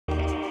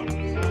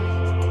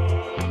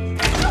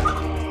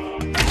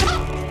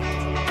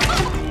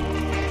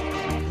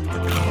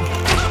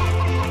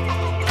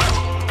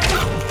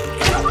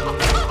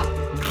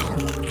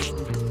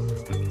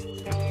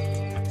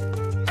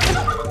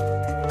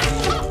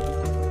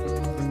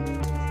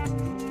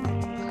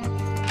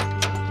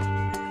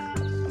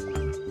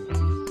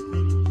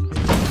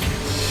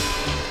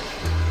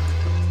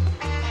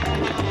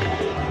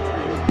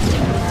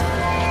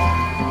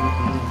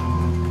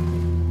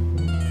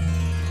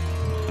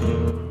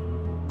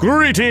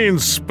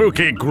Greetings,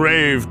 spooky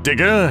grave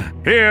digger.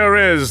 Here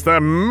is the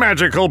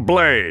magical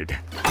blade.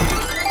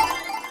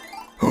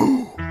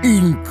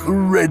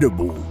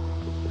 Incredible.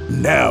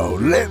 Now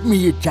let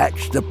me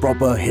attach the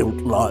proper hilt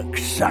like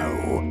so.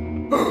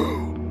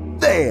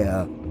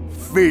 There,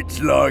 fits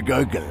like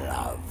a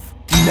glove.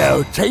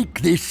 Now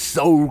take this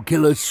soul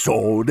killer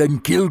sword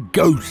and kill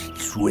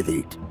ghosts with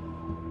it.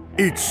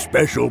 Its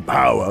special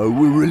power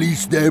will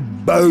release their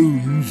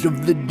bones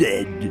of the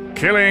dead.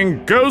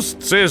 Killing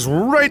ghosts is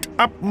right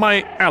up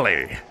my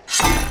alley.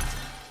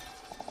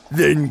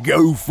 Then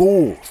go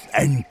forth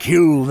and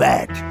kill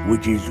that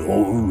which is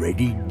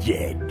already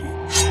dead.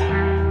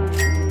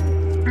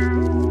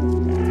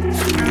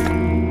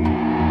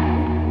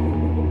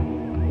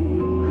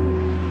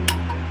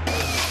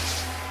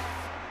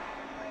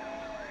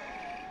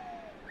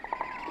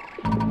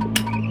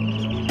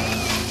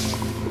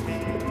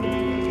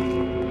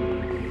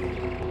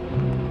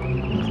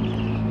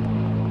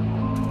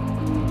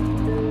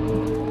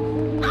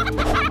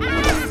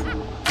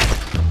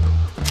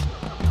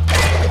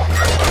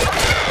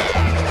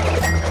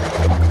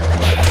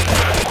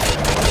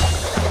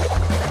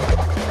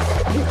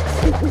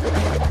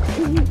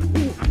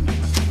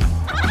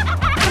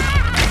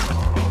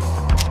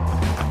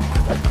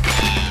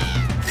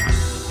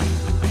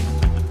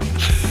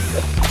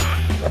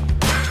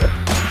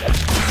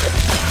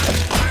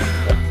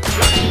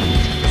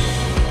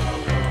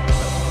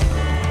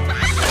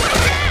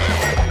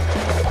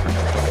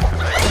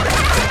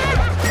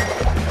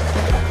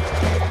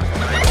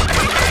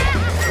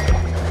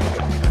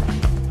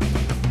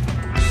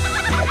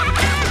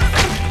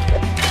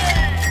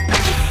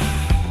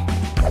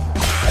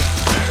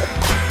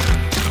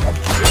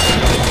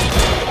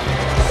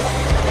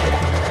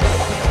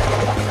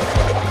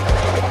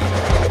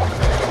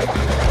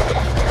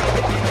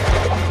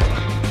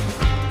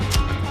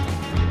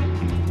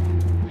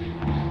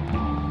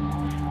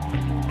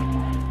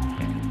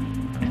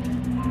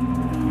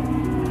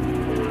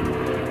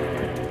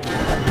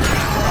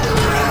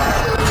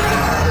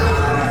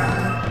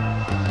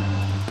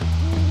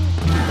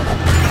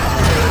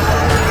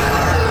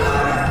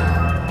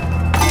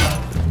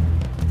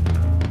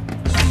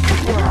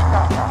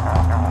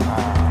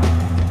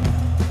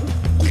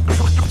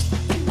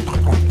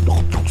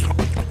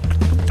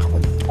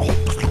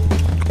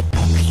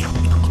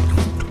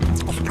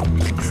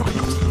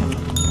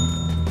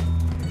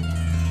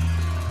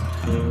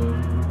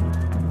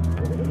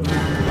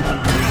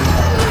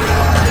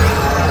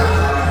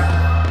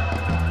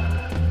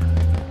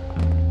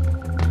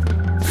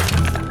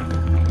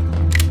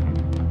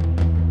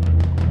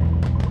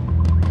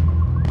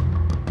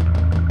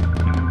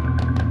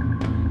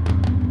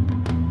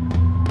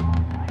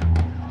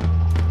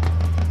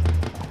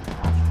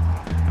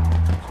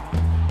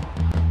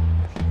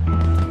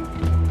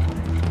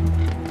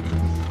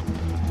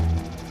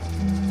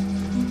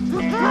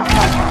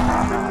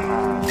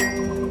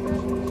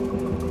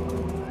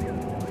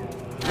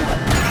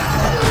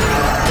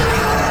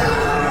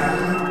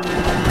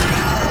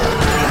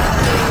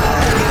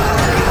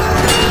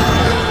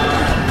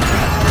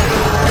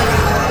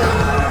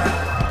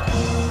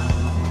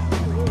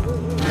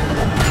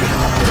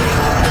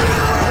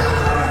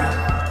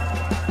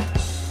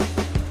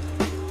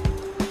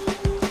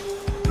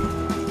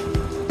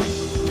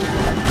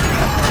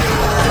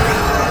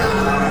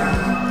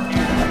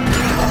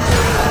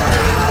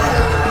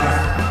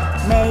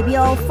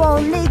 I'll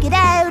finally get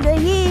out of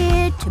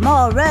here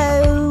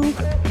tomorrow,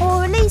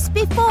 or at least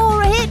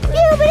before I hit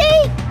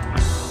puberty.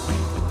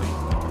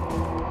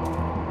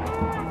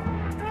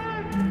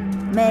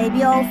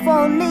 Maybe I'll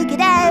finally get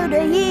out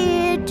of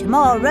here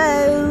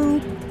tomorrow,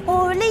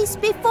 or at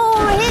least before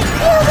I hit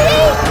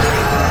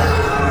puberty.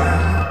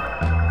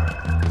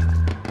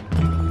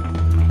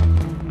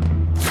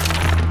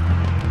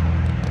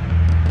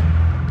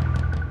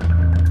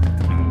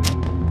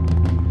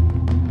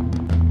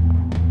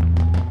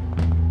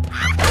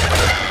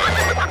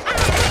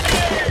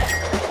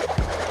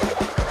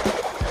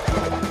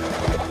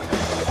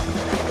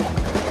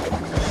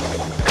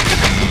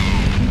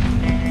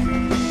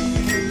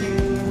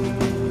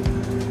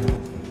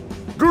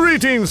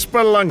 Greetings,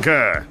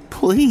 Spelunker!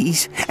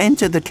 Please,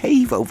 enter the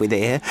cave over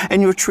there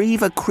and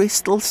retrieve a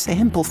crystal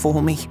sample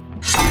for me.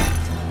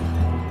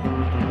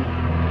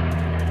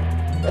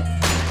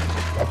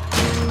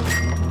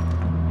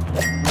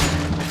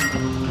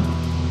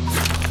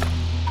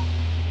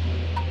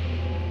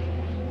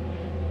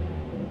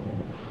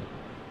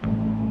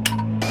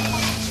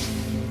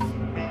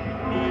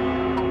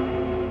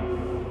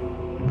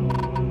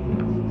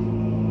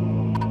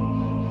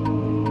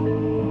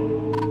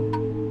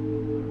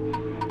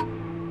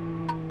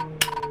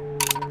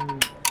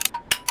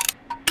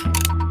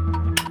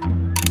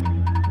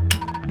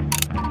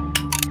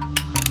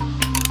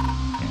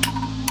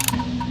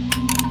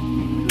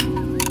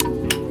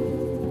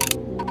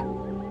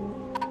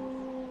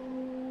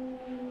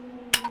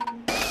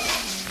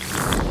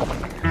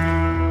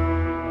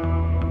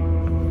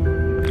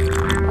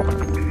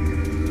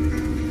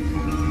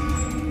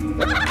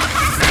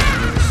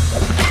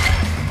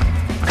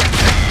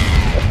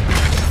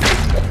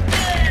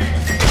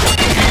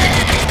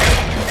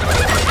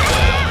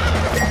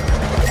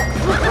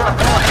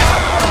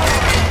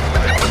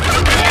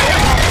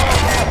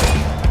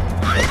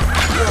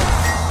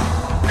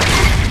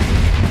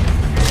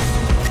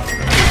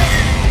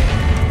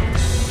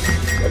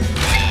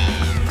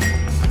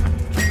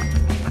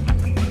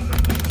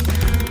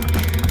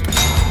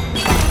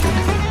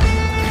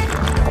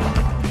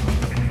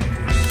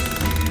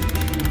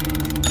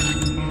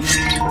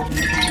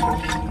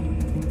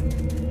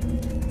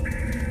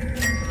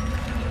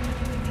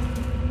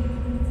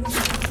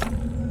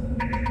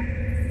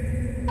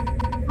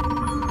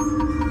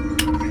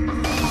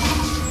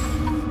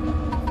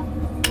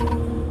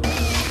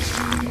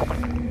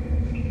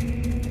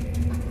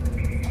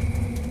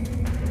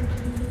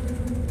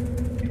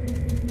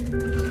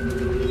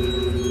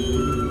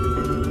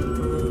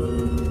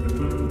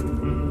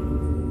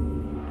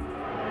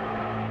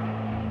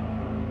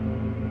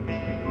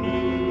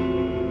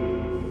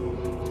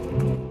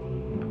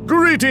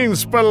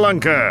 Greetings,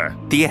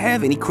 Spelunker! Do you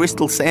have any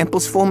crystal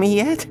samples for me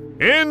yet?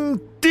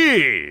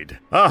 Indeed!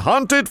 A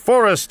haunted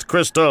forest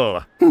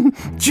crystal!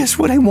 Just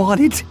what I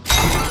wanted.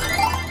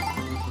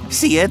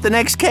 See you at the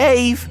next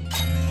cave.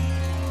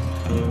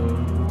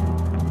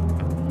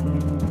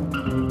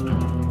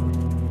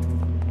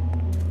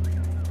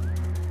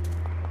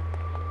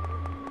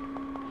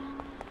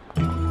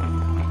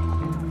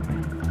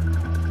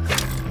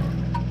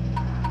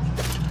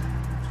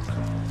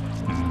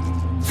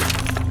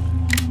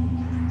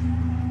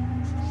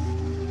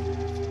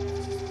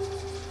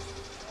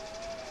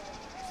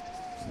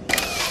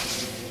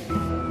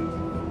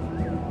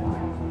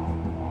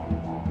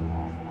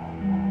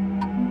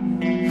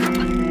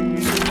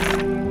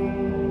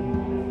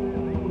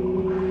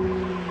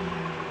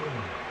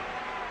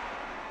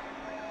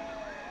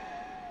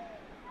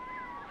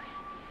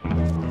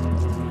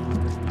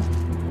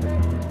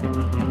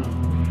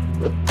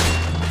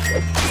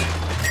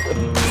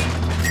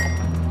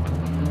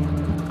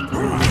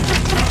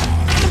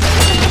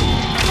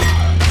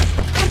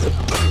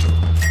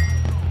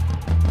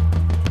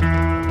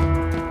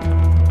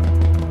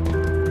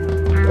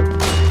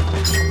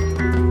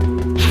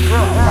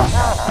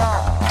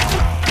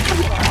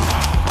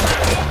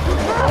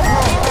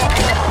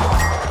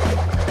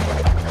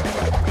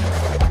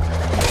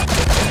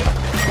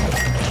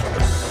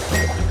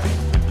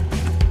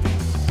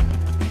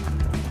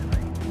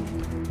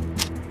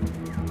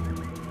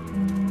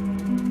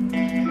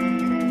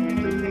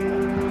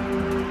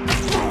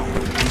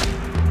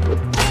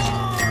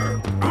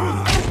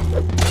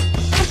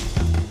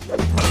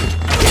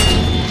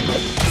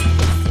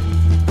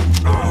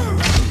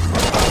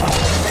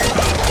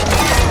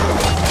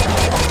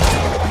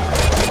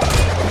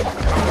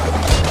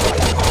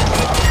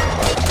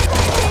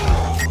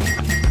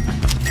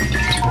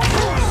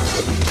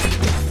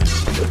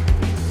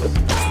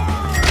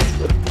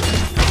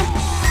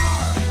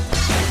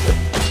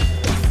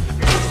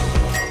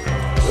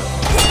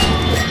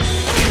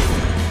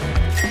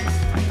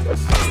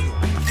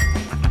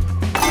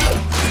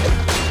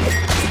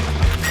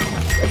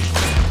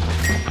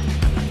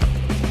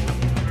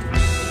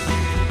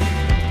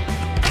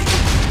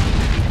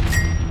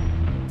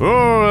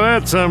 Oh,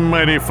 that's a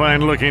mighty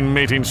fine-looking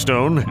mating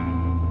stone.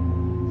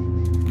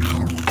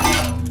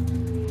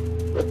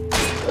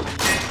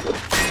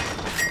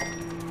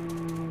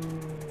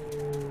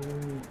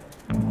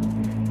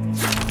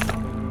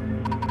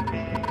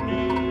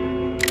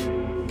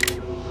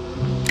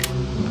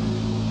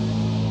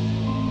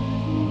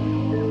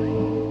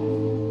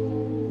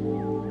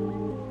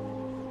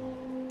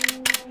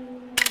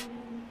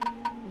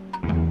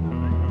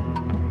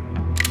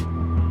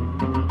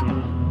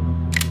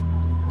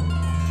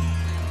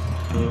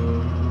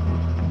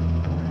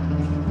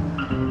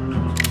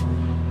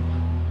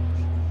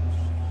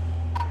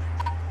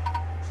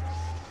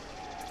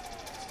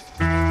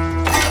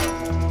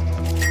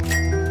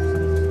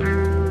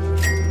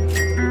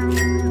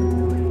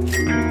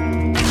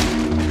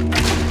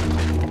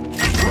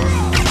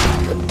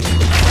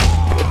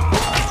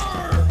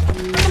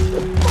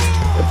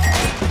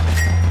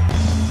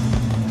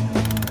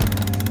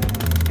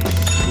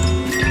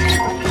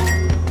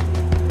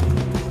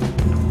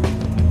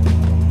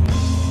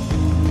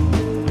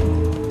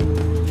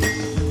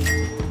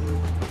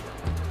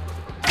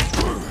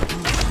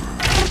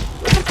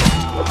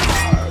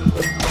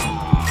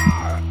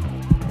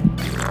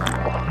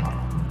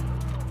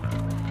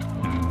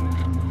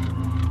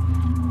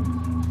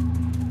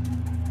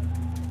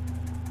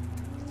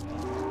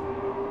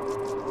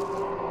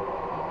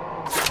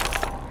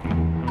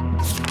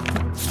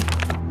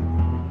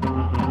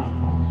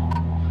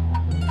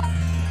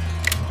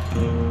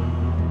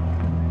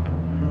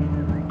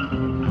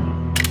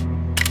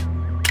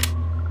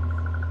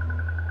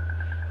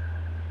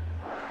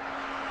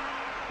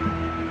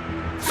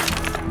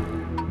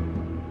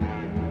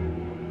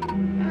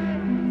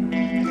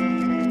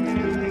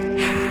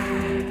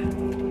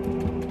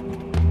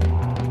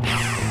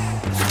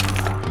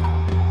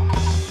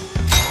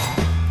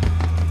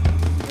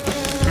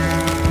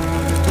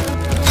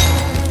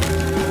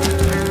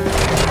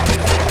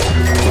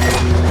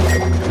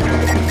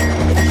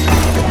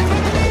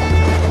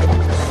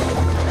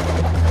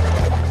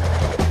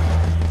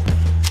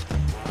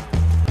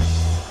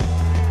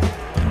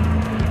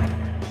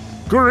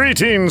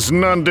 Greetings,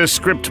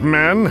 nondescript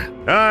man.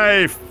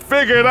 I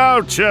figured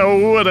out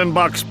your wooden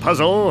box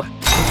puzzle.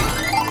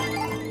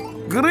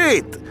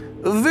 Great!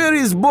 Where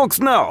is box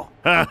now?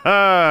 Ha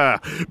ha!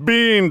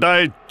 Being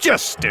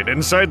digested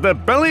inside the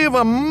belly of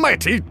a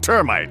mighty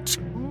termite.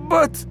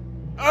 But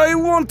I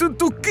wanted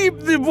to keep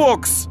the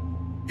box.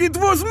 It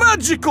was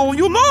magical,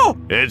 you know?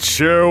 It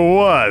sure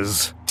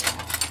was.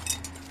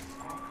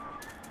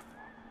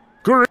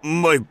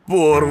 My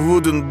poor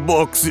wooden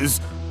box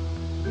is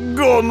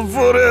gone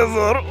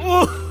forever.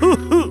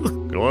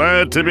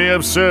 Glad to be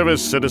of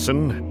service,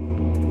 citizen.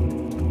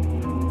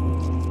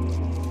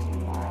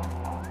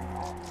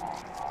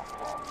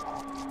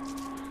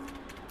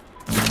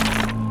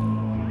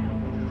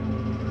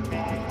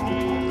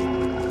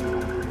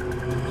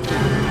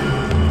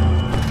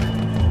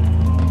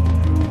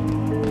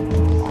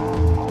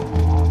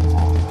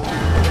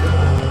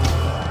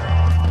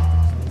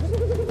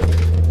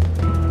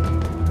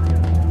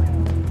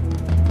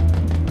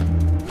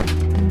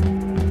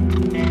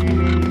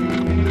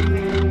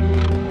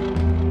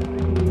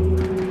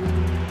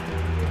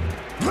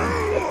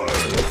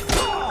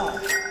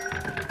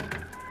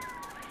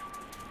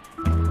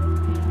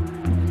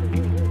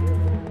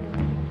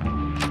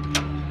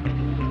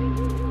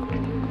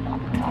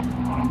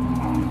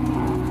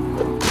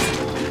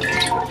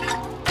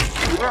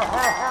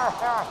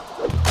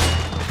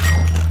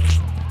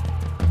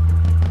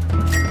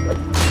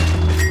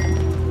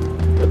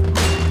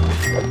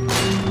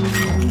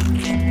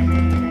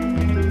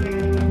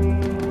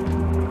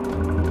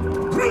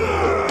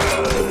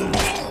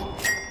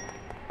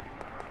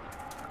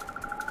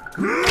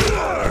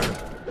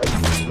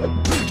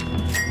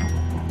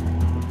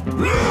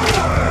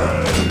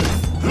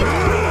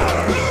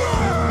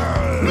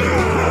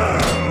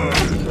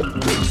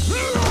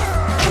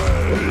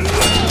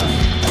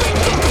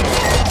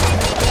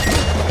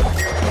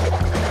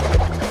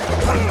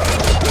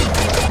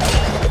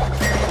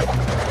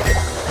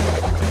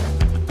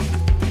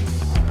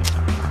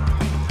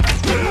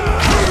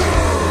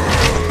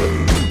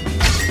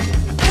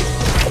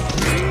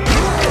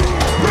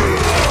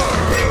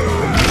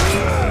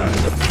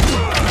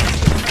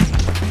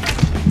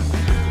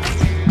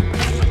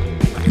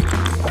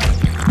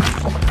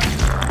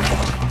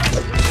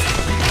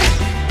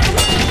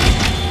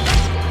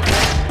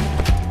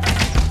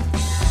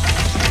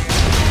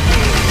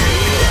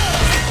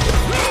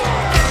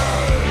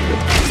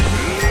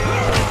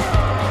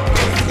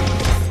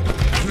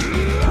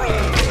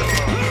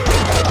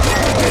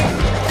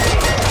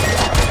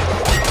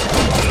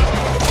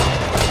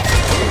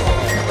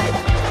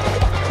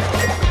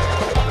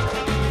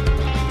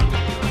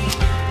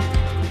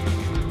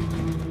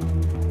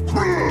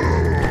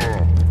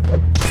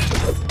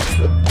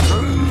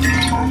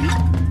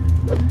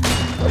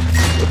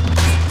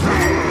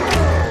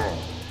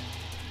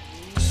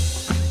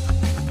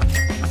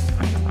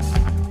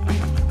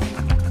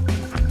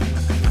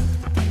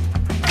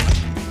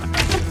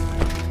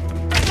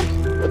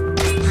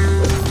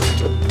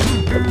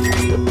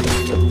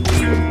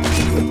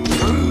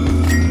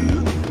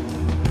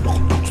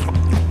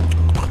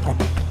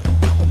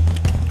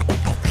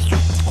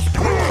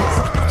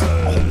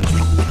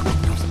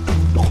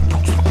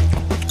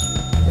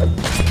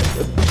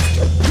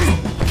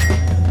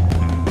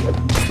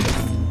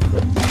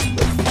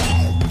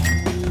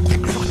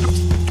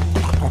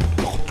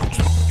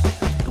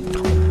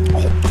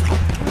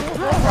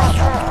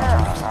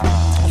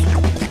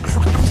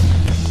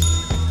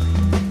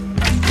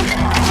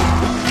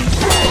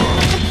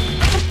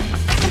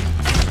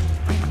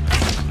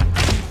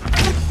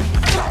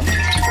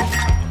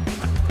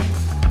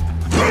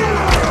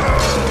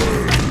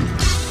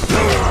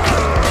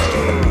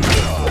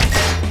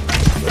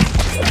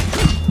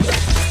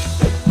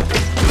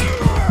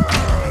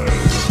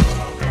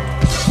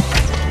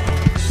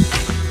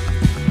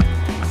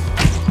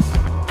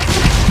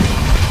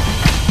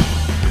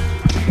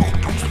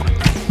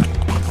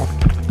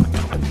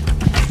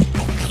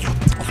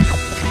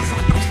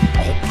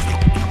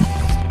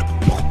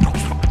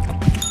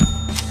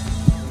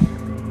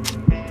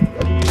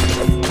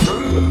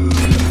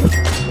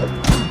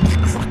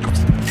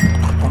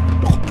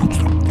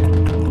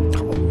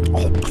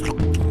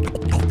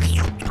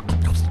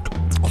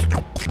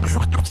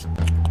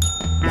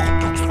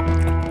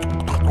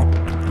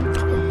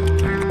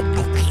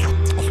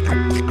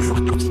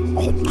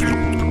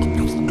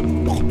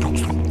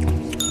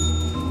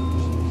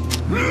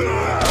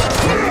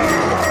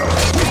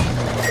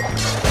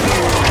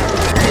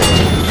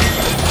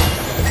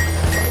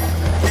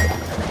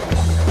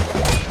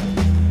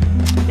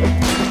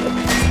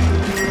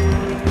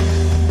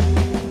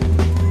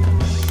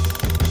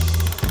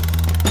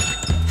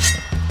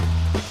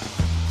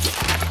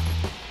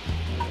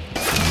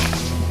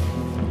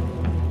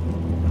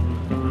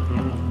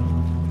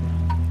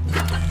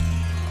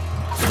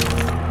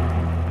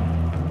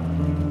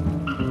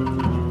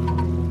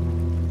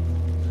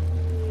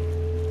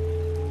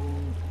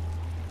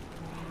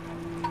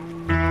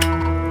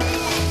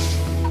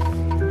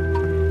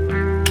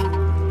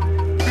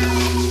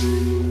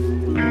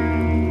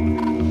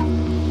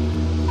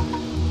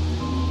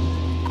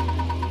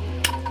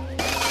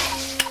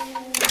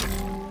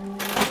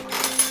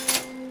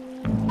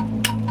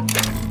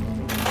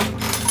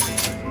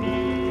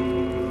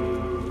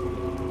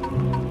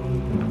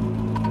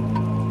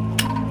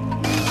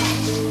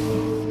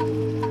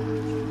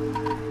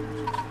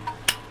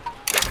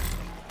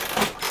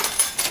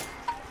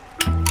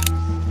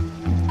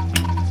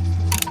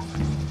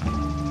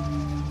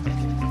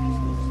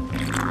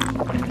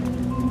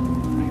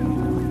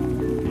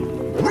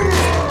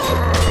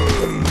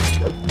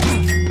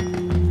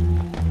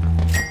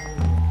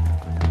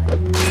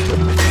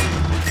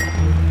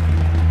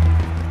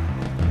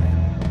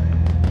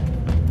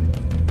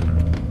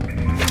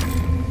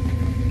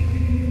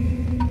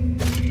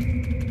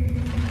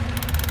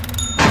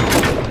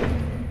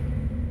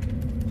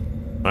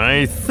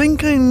 I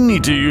think I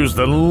need to use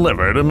the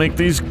lever to make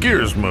these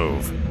gears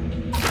move.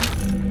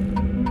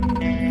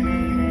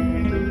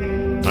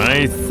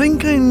 I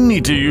think I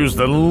need to use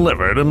the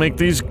lever to make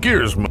these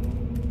gears move.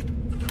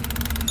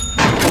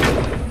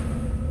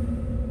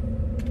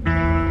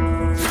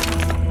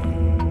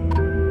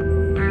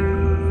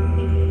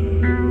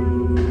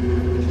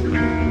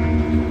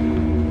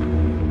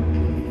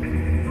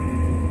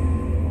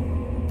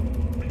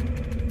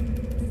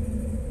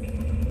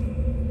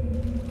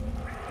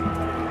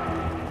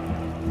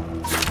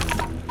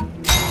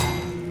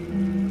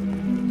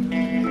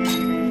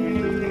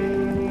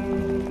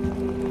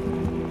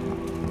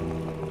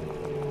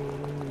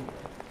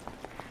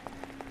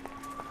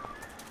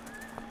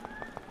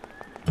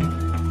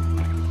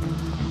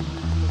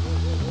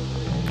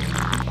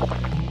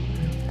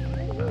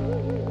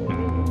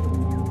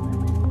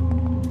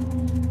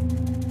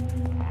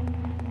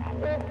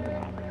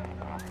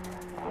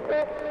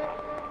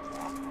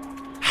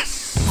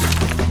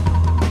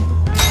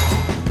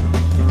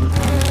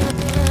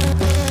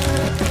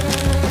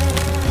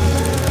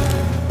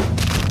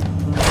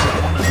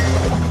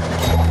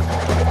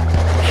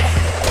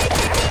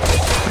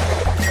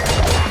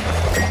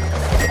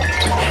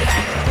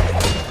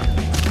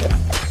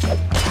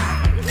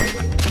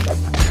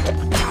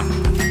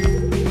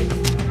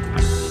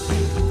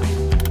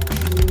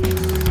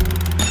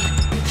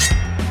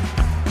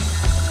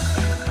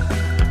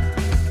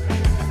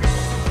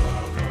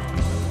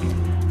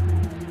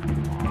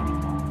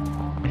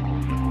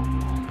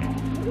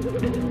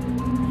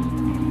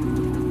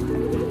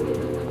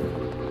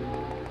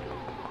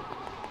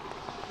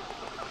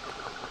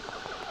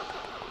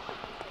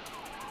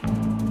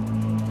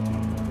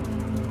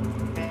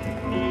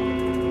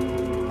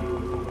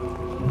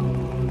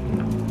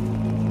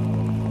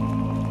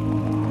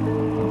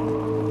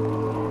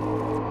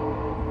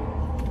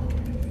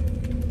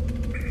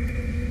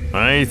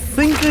 I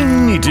think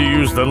I need to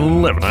use the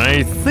lever.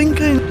 I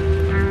think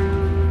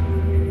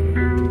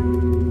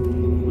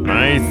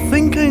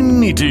I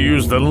need to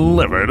use the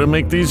lever to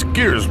make these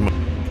gears move.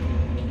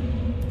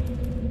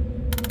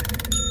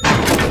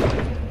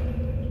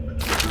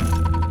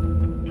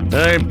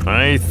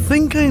 I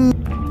think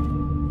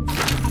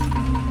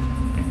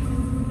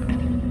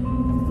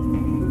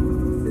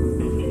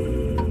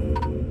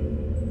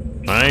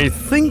I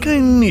think I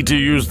need to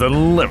use the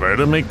lever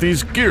to make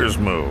these gears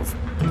move.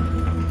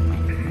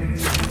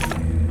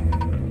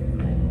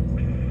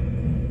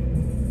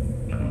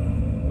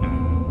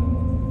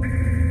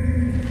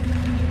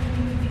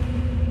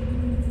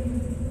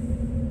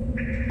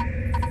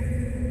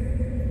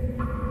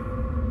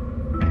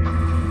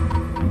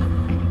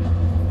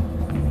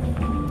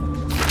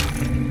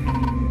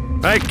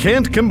 I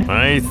can't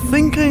I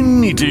think I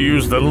need to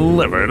use the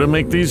lever to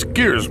make these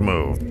gears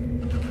move.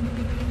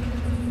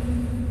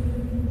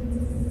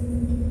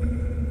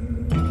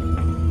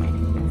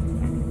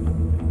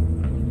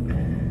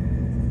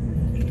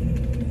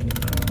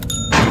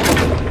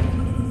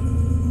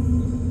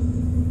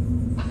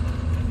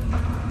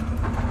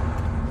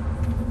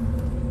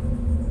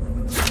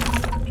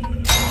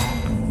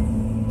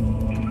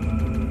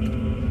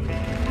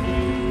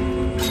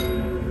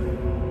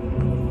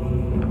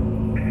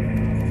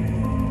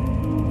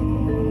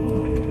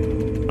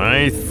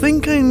 I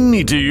think I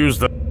need to use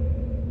the...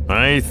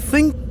 I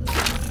think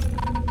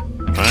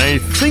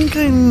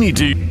I need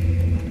to...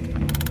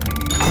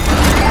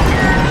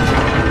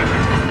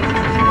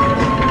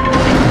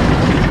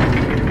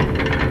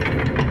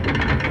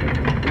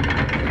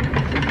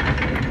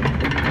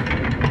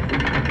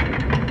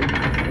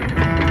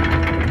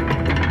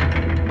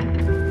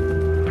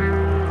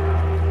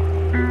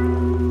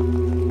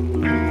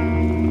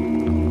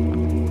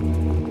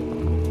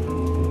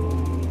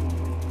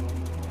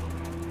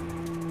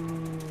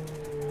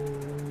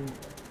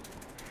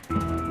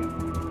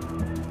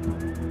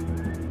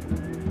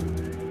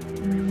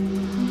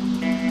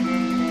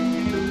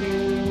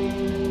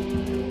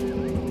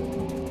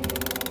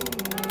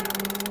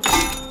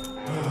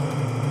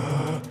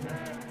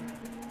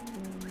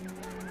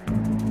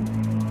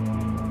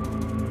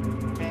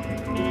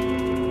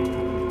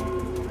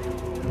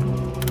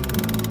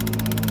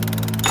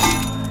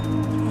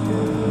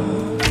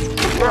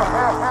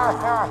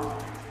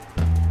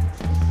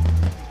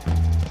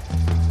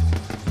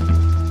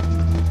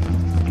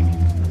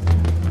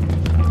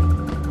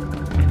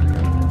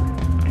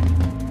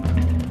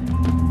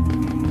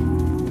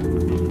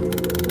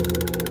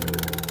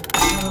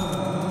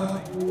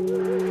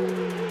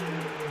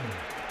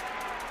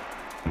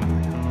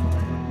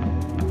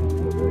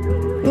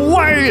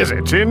 Why is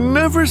it you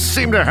never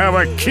seem to have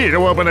a key to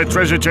open a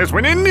treasure chest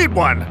when you need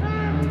one?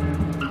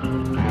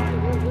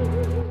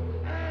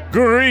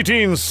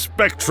 Greetings,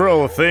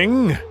 spectral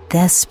thing.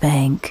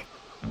 DeathSpank,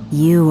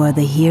 you are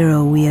the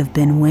hero we have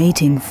been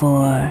waiting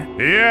for.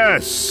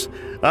 Yes,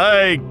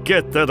 I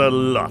get that a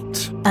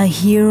lot. A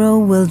hero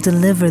will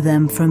deliver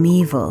them from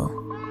evil.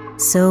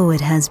 So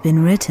it has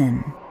been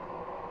written.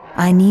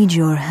 I need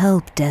your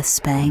help,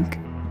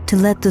 DeathSpank, to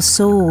let the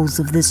souls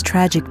of this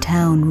tragic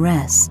town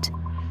rest.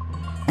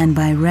 And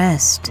by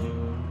rest,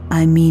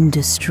 I mean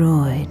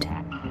destroyed.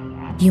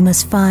 You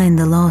must find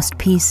the lost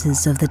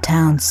pieces of the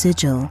town's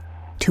sigil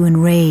to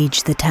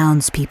enrage the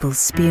townspeople's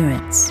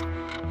spirits.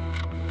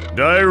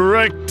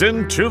 Direct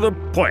and to the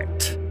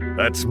point.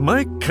 That's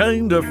my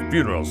kind of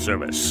funeral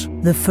service.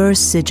 The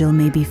first sigil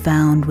may be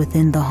found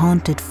within the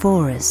haunted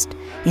forest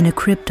in a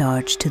crypt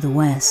arch to the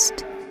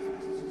west.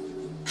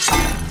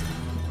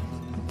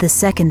 The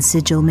second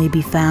sigil may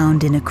be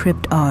found in a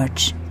crypt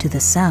arch to the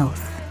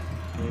south.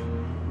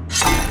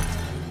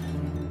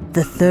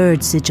 The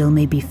third sigil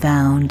may be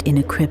found in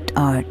a crypt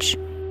arch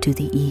to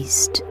the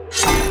east.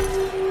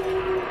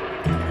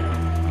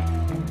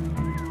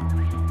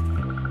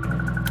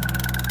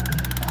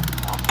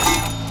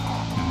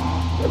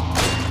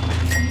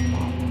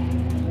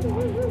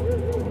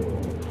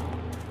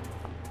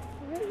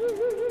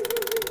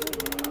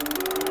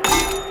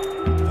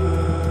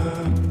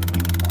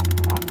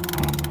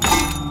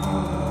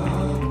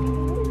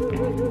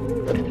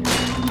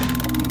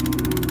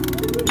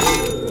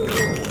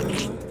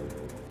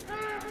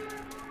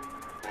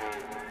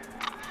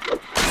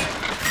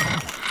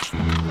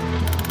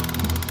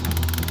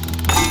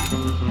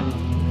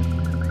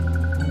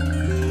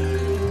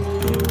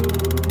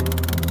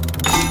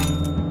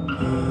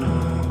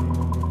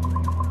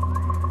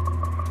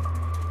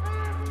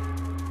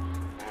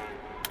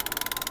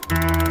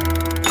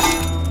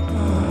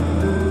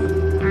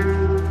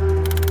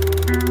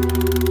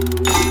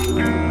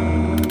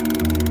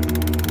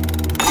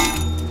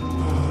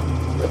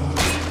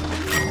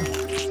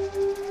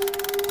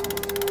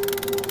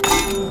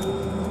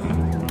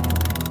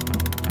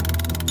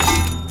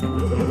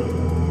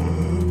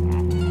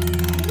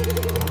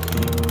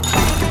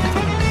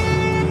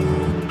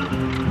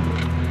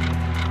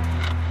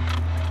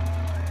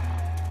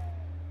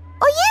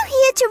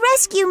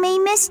 Rescue me,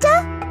 mister?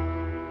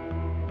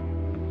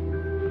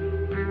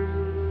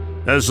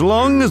 As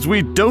long as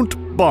we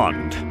don't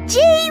bond.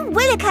 Gee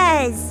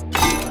willikers!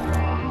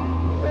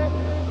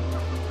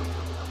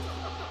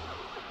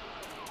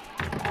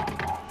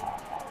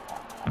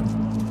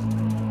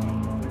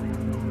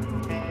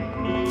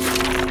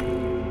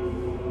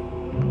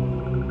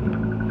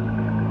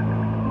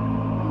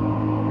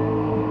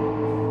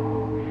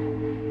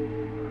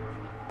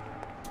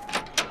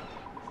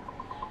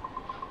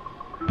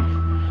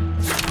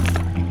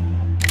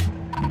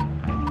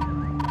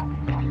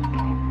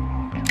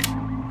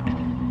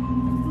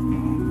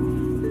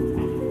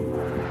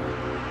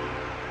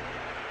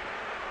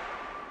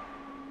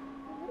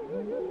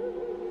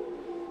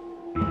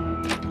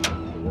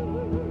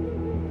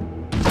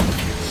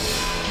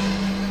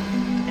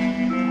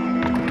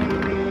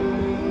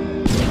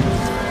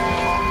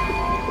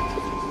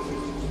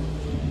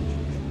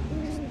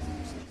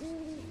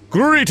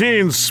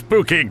 Greetings,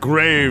 spooky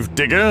grave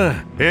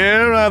digger.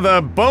 Here are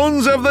the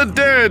bones of the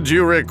dead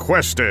you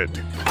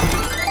requested.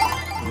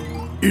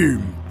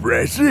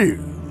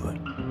 Impressive.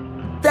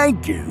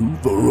 Thank you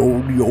for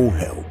all your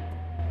help.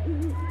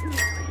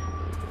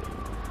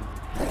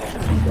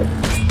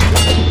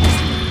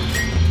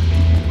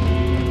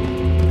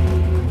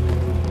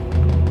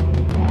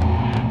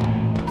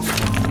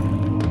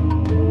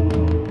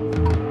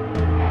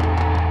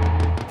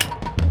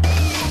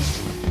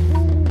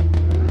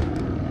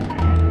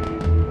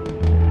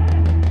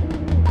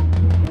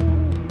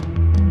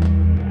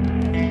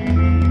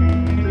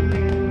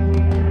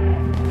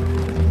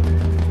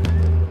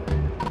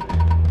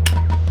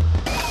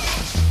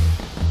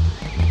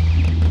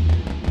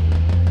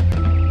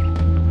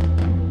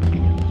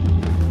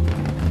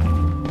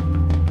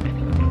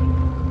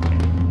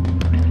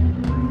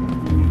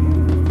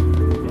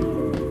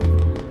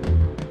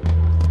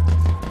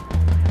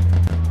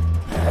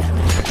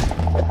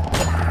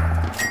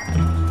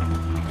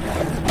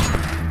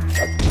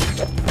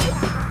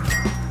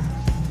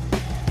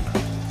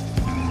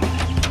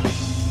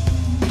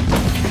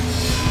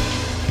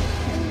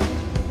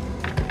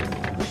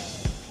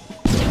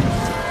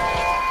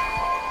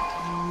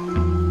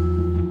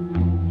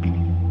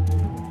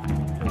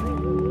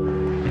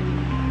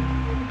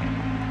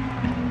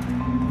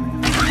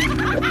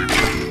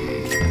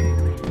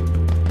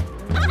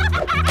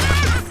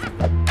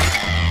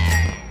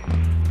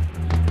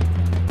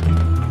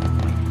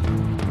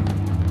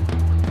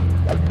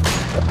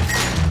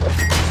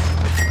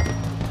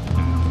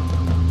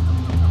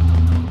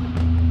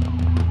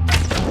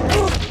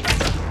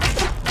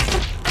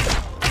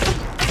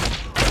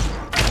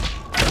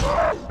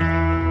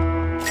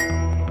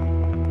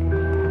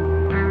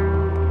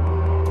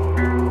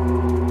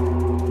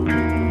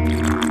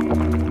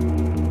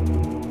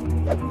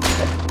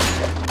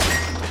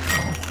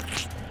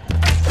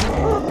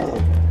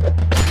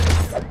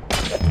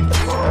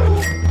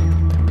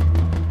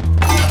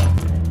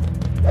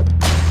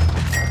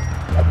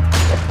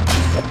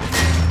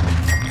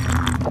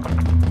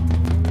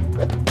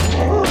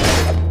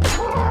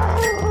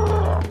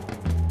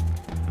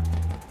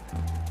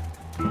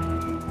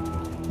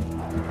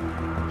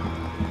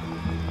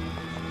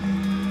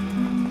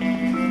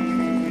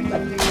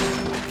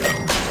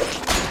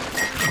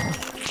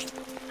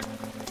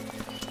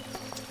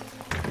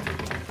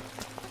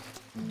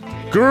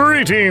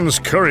 Greetings,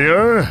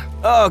 courier.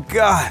 Oh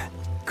God,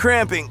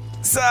 cramping,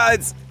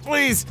 sides,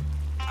 please.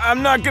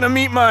 I'm not gonna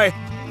meet my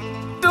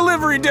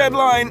delivery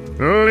deadline.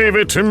 Leave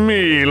it to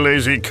me,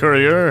 lazy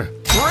courier.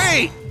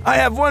 Great! I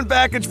have one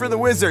package for the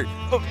wizard,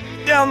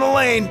 down the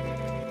lane.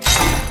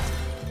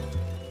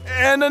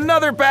 And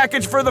another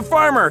package for the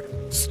farmer,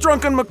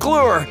 Strunken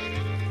McClure.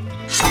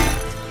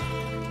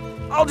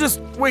 I'll just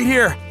wait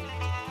here,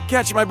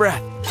 catch my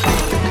breath.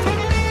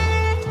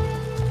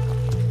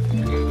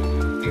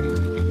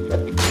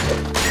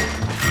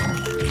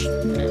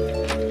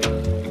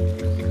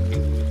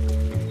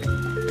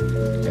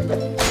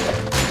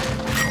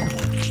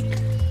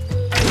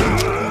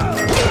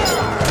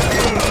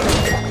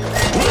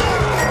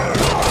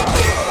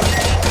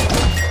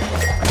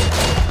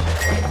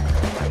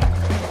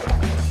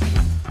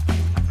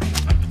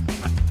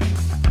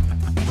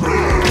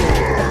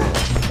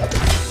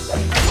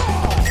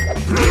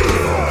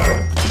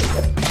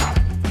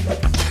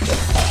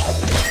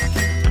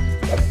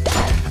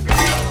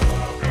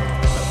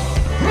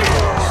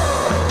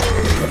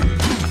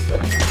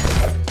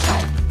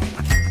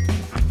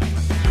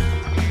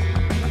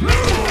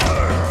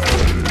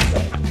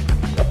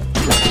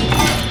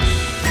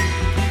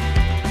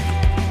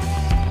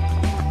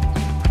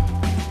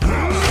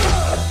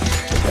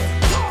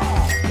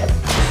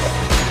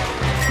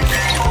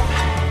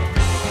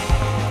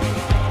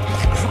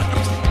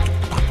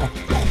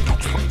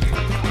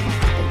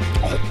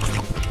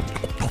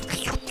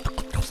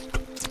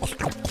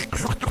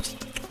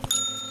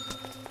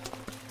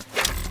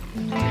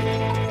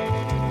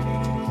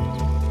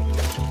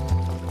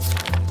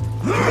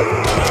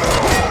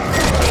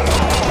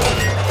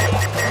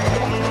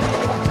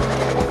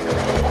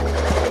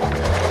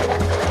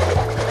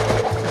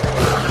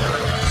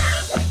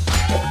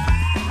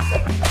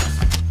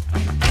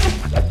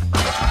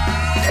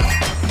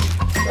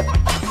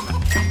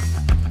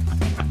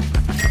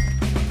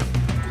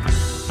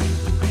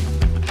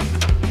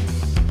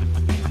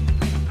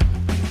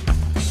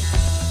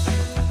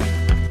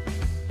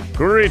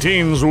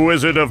 Greetings,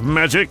 Wizard of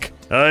Magic.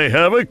 I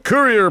have a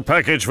courier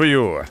package for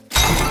you.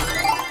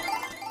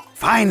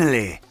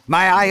 Finally,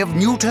 my Eye of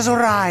Newt has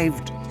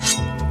arrived.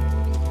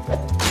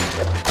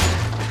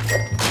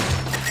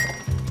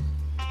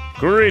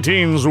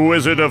 Greetings,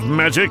 Wizard of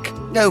Magic.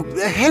 Oh,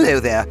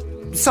 hello there.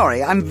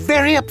 Sorry, I'm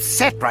very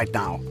upset right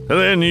now.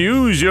 Then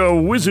use your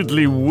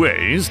wizardly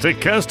ways to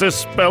cast a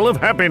spell of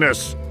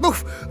happiness.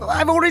 Oof,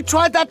 I've already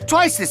tried that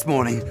twice this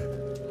morning,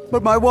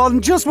 but my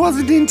wand just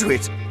wasn't into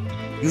it.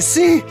 You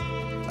see,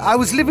 I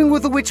was living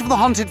with the Witch of the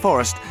Haunted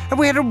Forest, and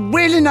we had a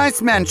really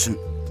nice mansion.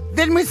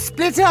 Then we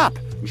split up.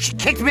 She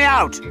kicked me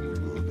out.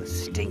 Oh, the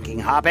stinking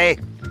harpy.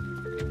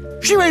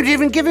 She won't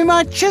even give me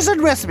my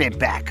chiseled recipe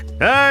back.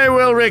 I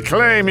will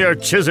reclaim your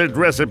chiseled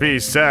recipe,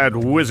 sad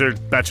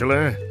wizard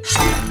bachelor.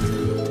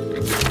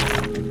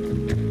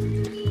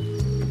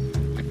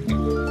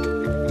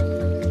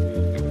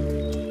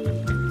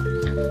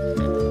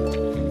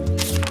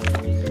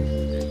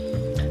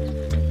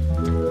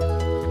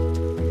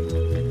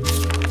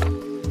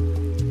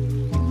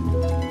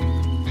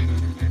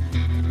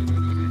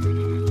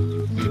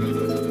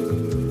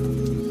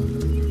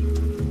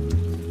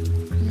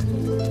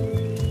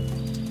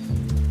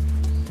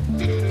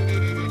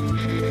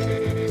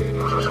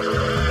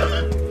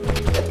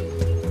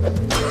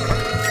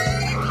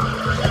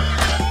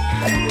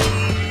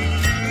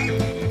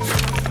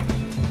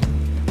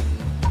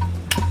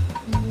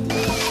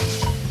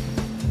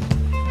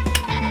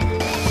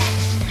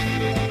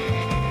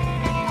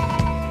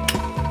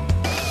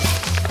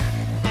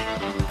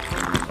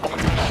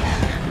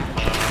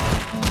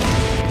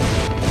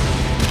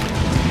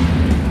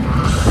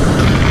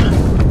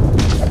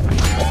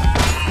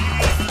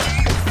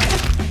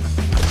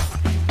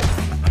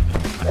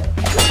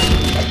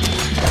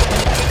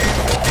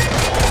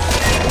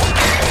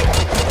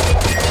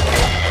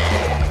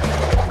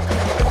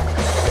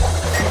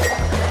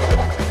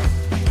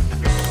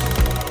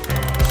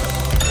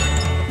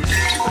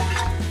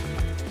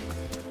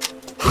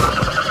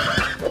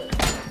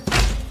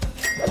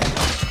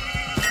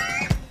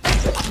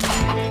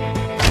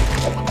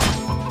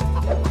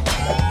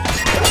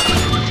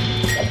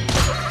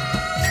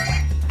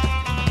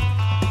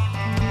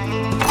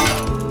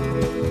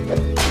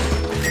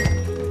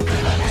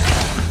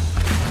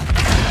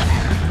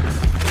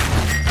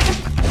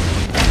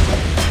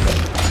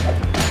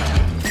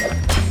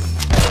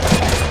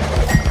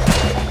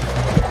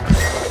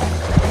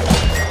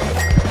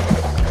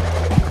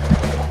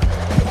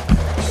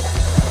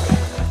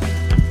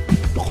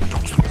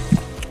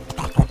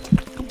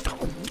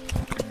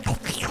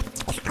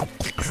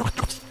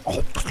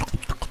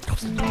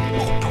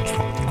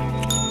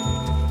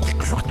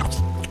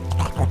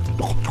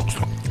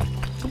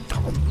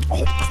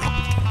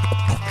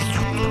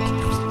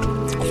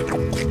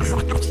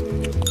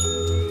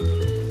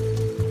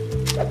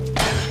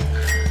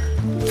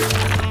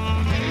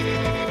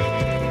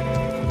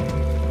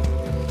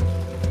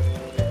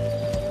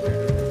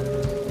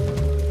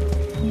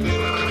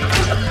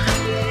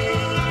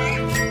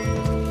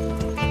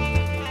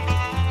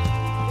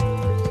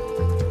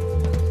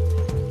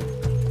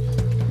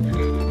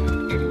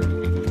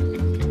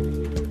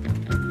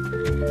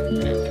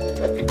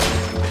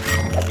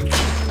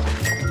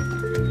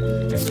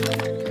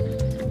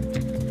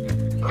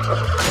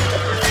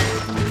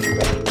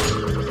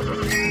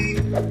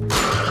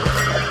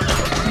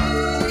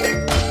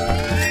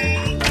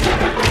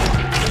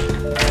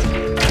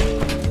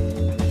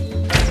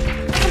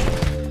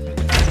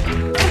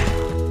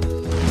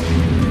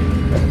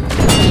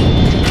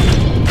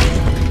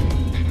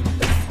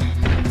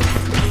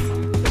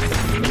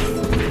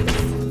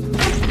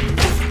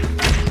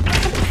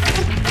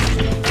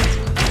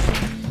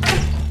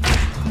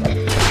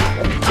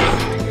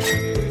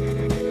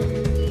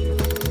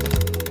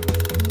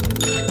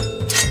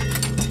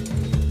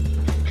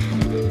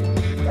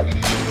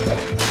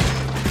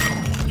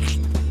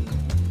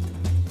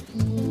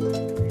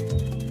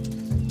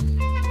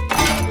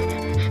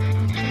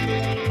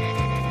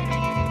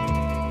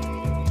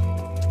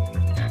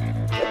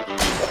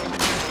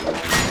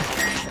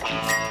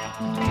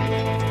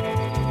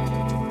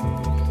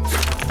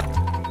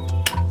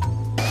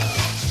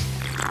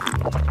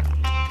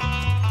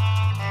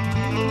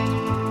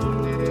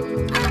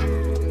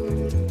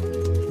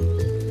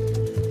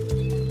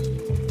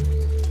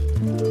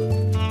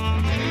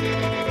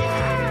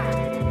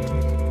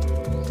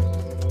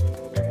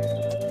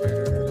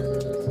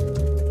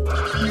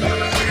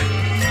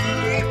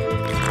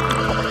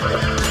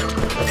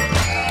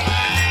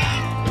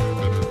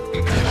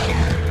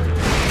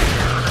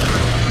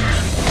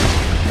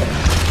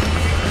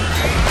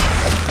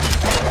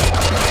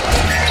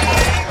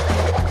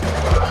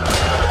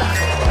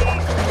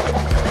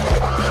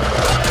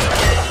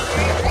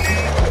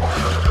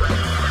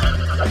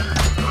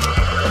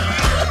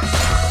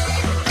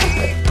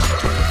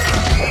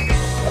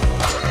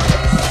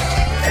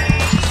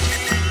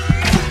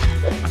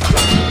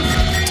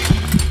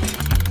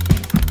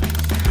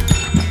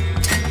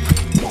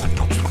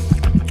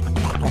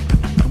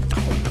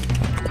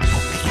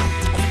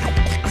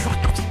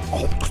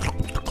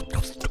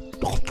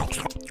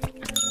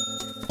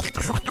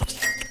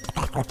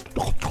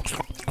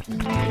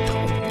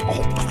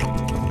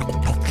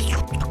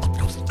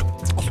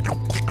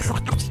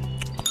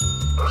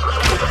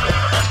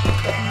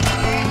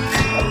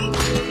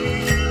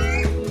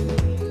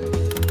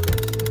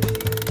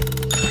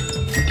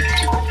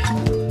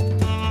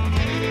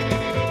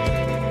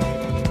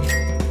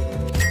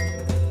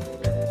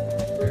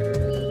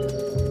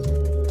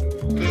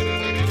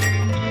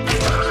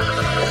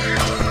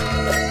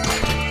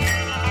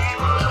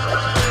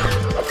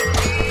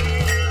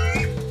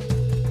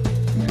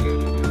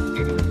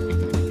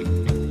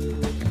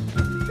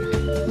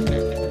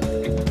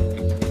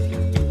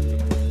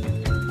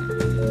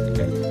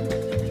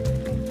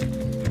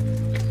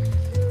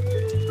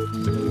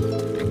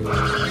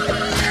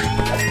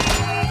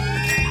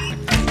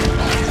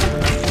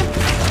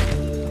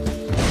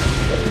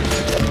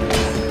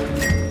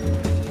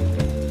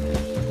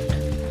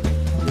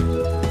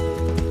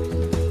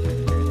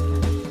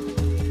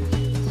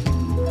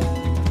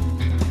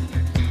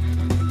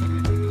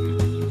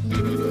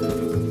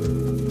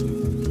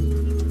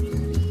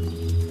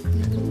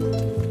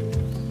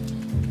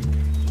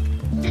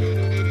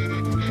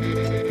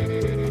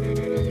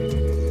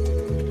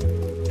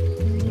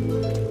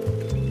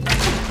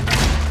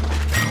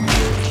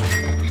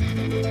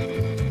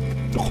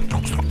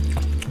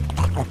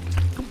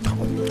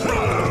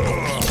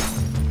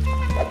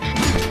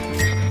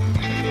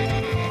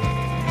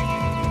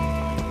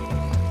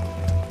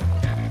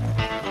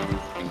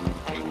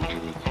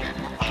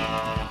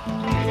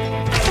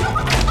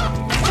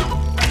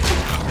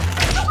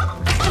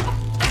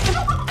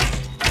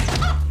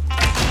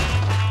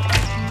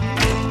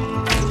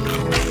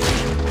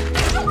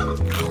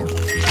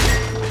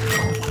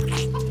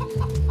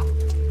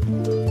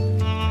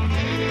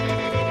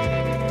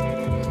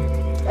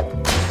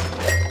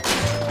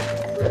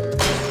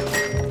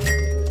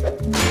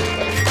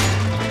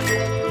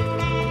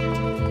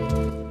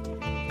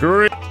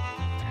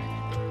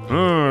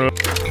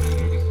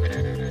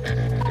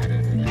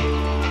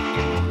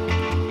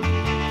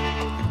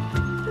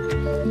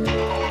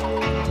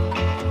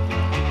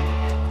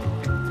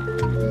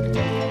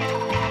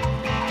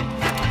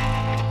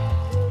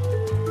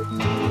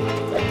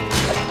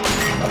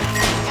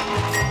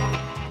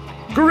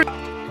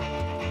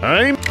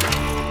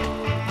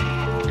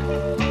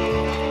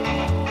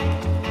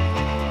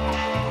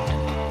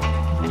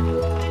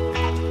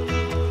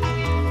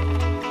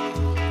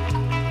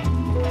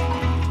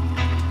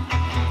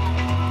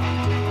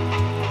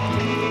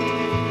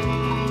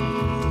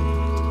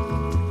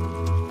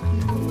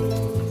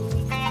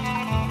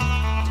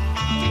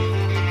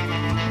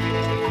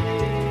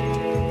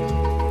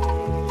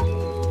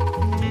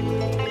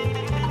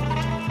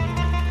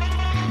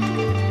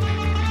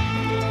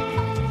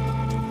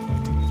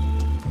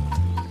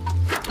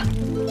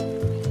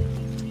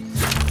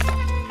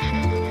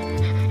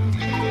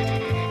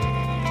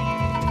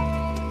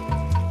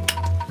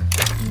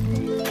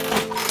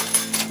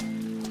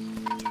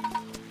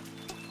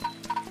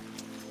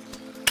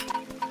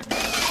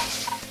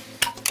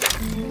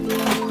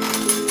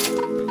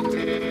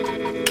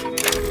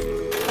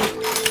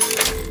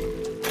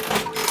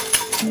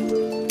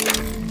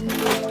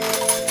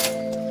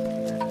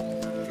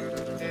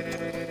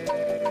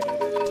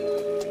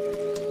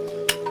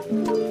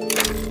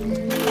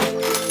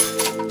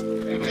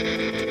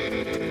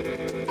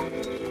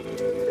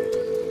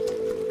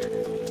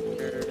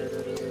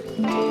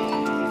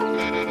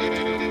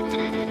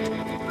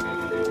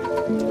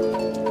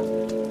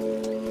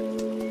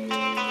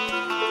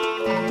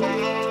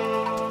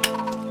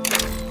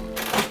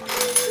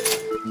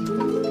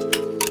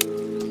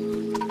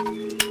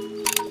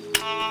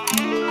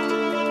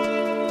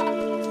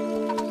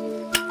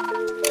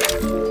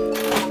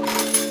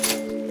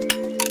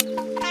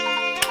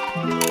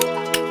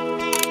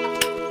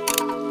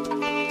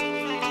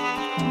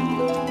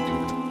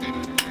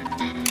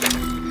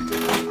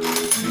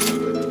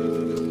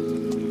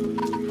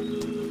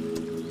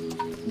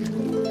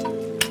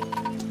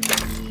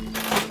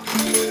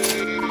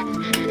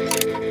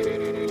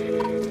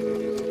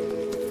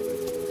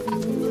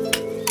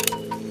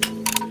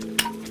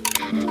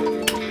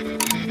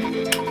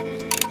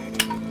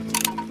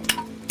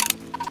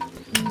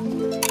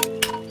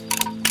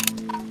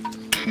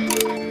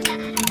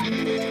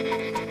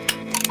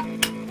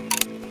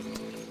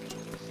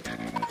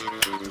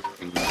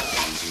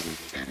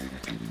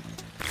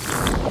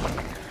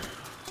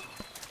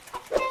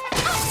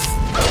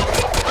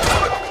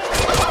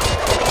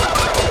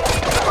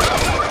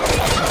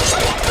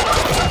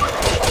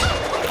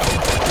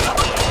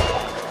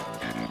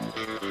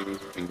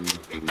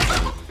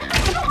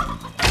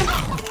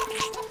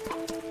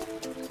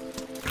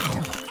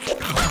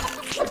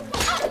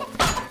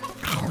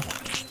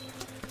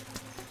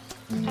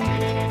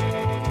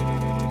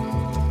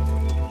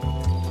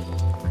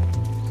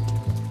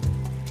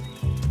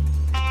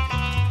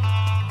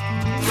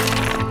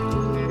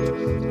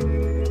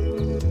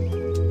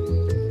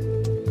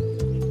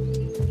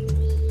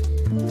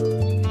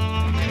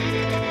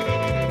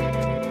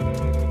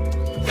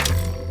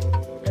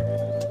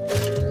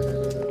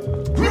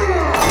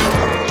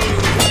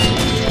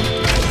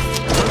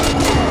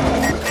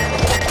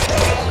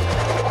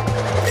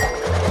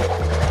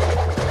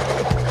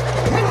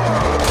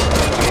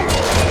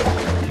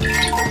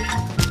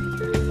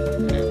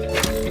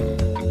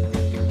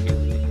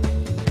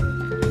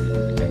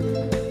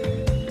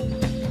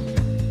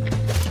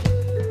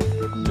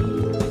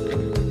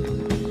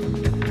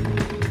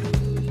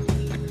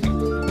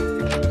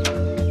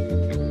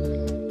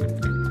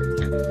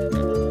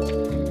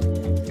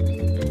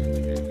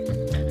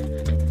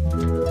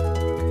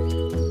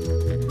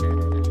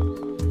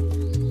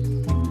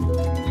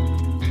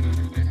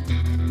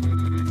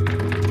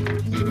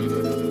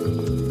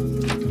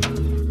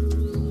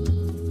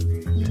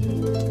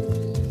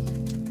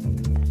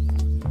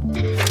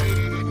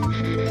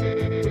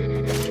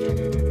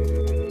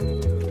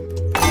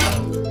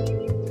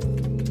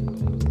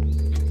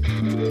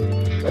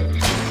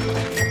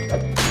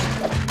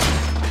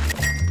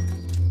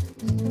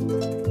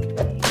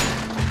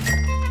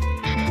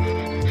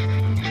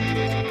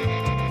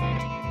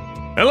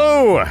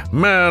 Hello,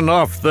 man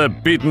off the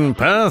beaten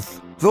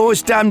path.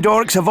 Those damn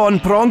dorks of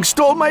On Prong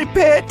stole my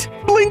pet,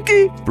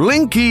 Blinky.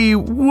 Blinky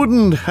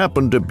wouldn't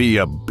happen to be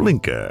a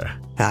blinker.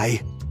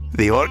 Aye,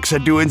 the orcs are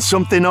doing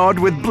something odd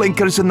with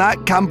blinkers in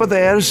that camp of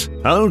theirs.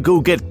 I'll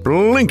go get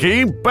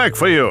Blinky back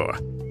for you,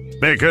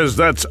 because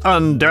that's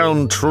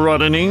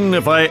undowntroddening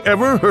if I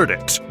ever heard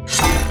it.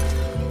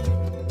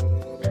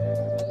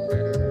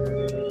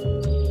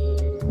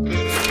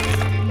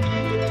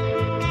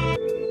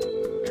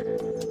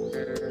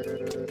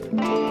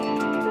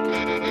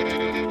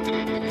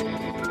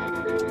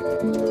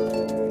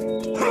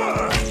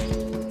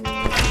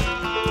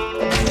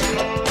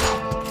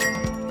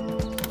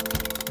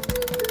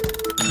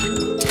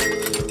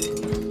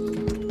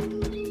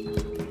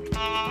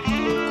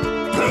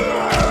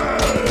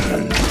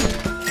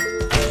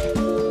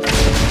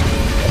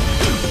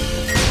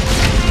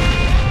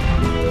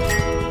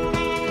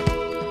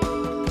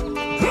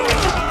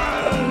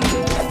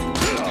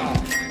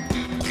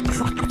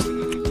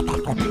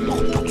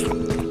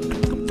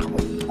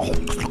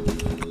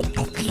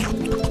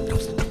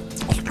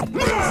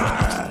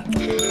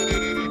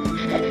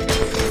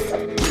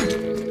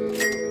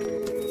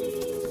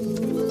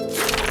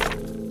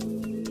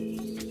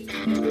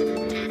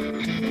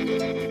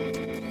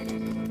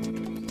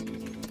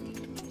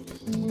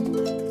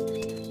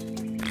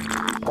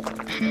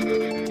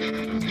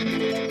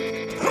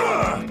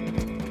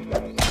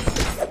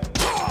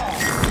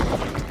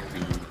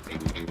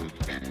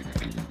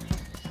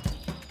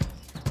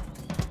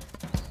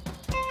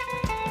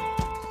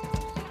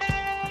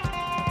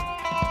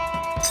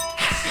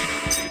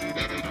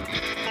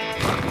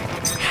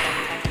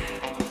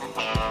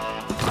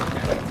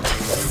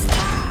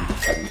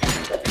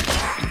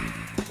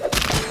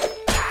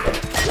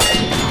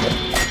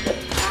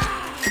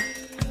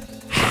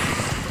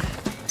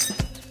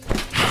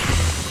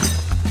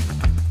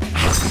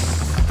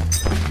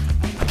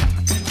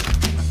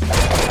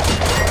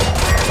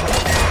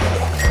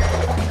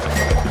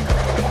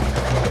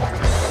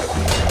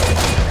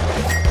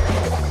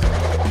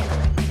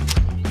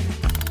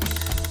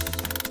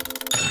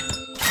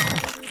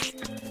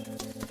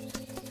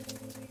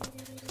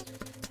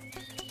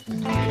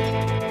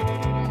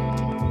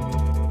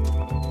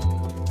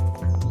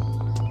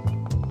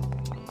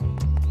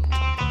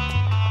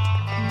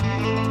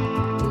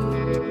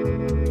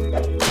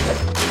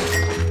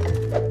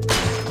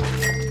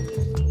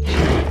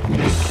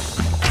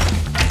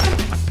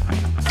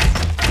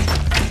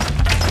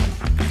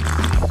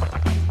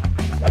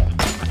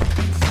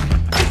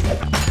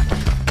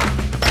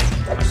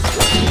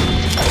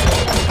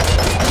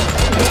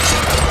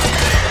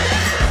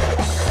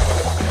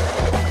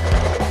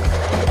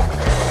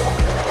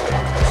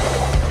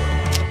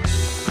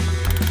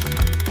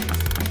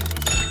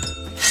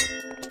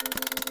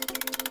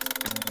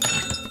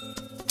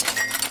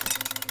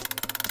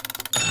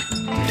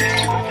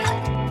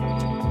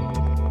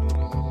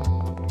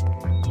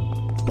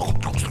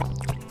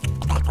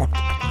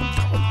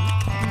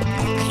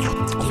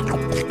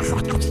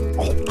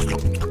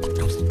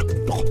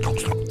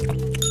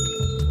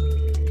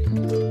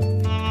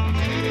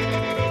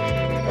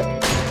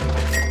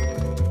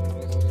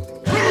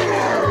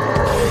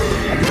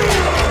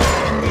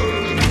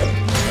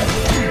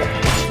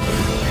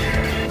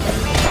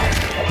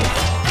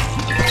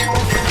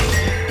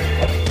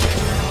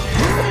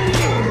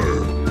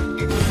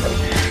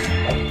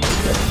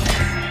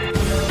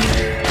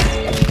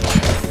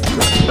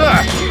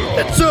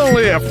 It's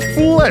only a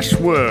flesh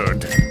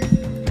wound.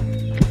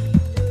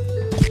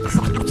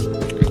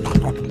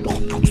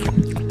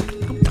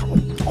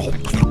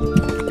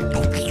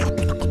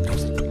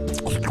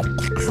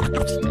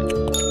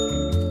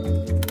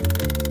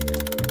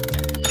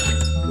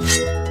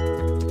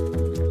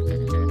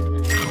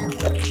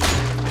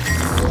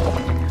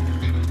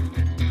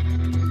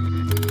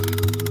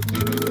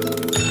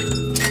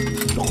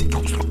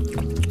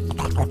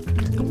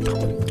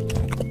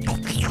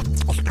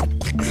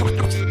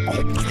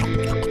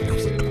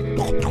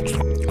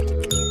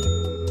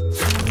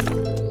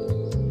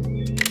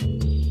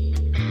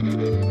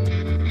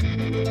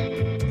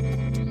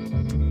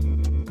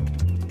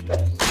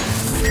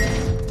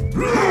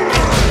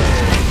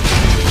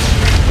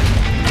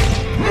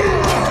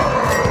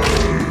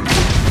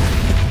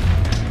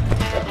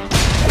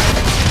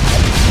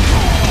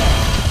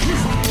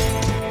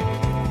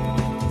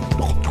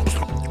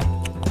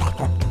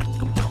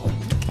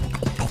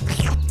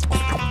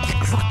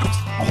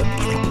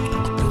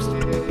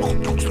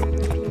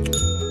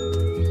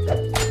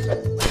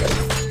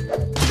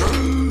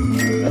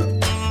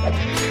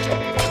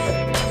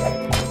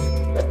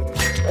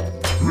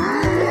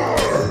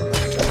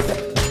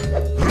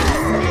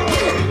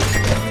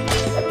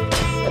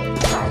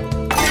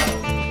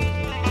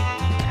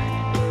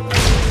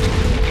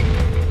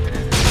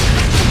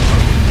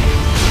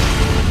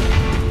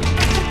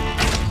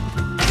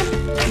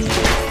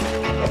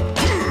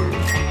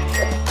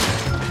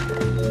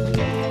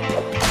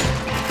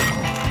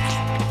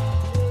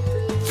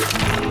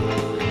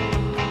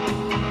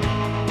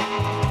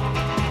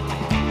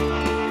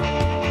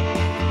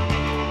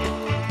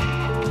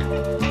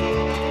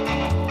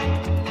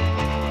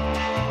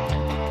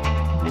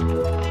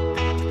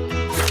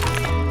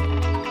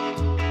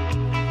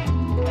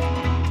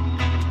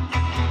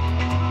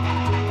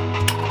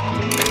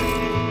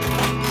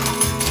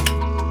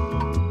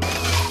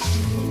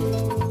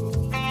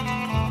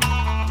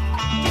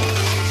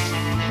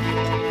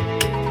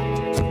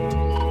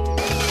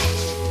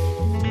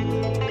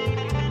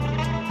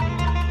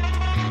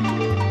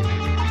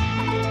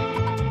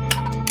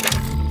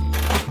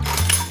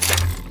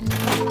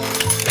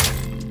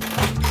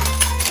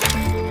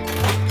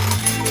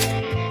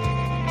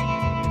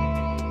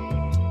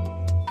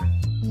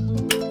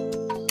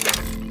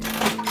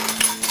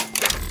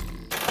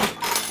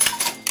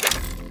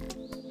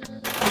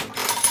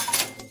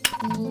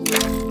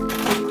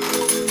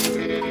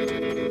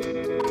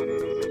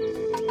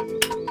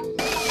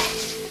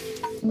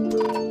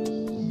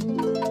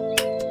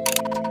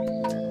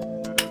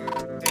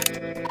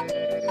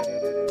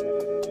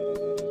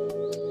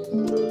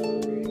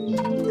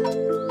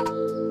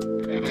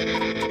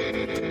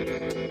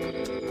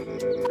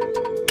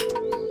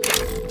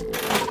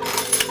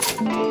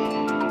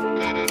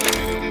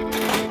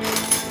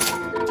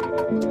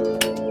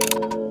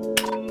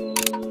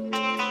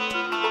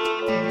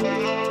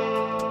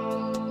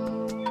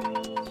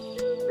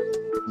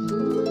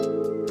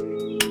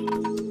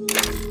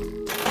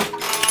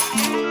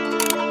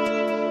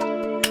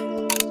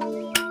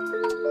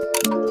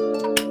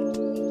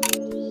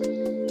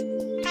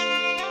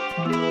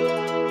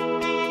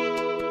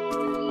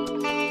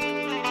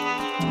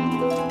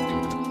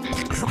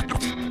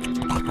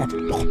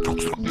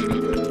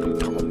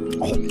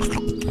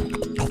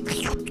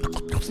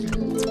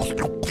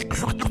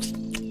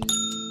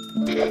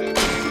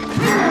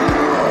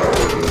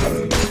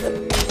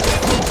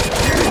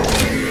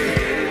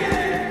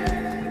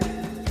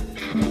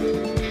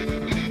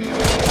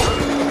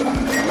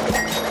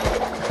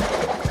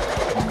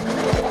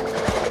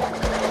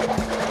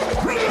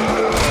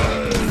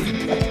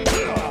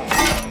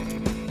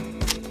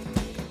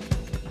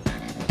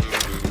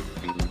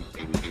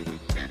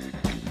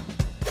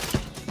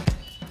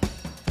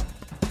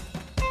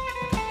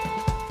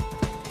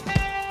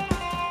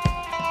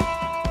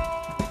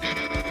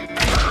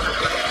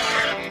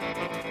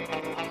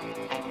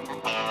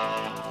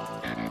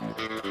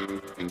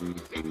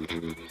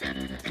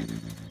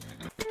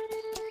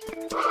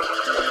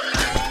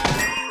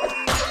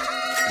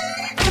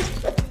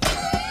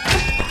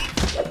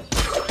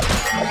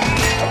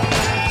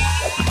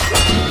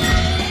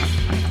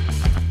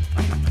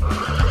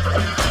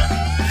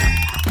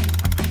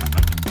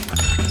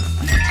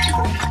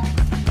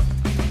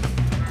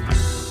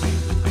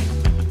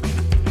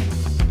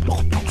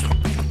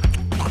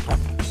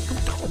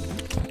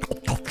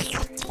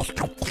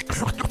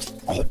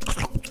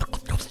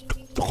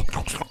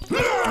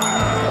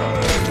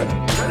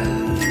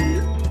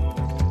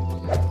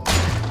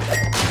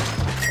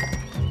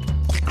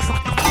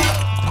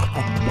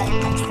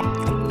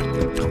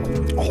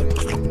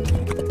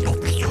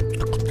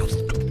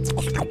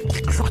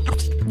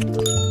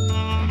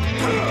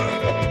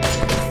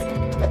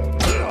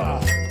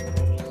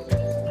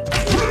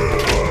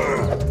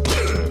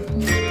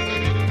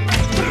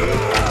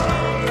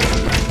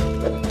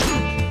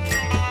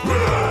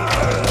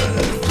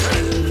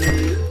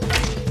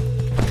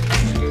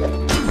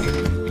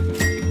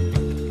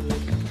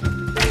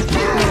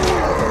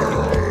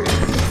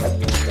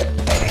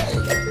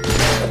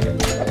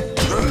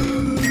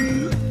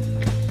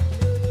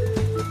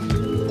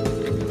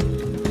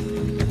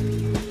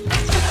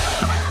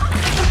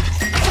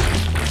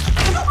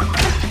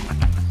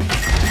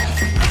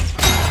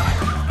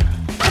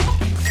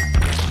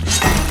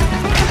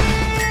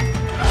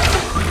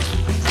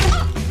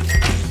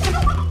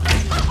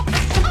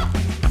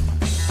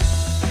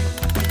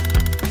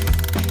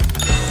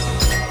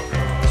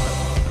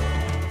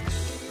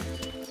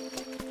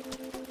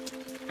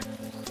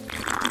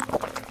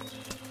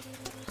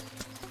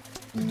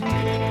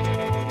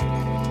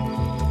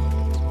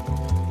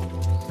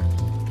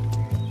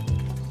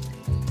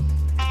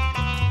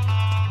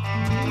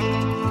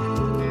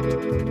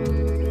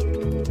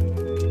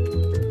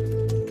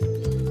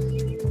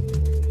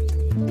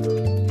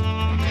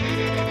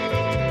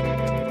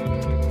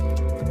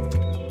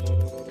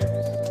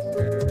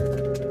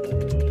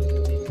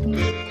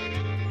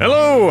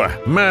 Hello,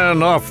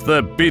 man off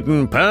the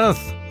beaten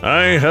path.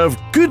 I have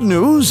good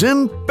news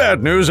and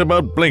bad news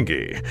about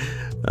Blinky,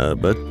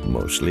 but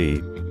mostly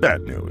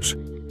bad news.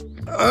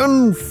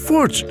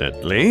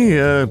 Unfortunately,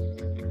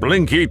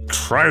 Blinky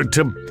tried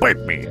to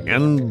bite me,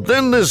 and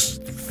then this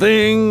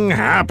thing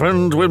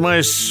happened with my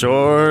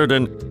sword,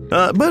 and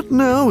but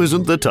now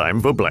isn't the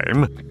time for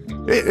blame.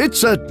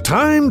 It's a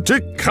time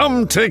to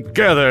come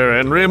together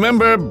and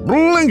remember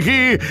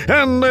Blinky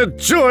and the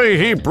joy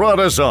he brought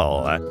us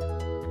all.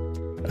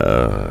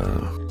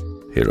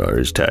 Here are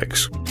his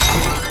tags.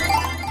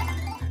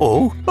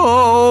 Oh,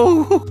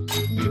 oh!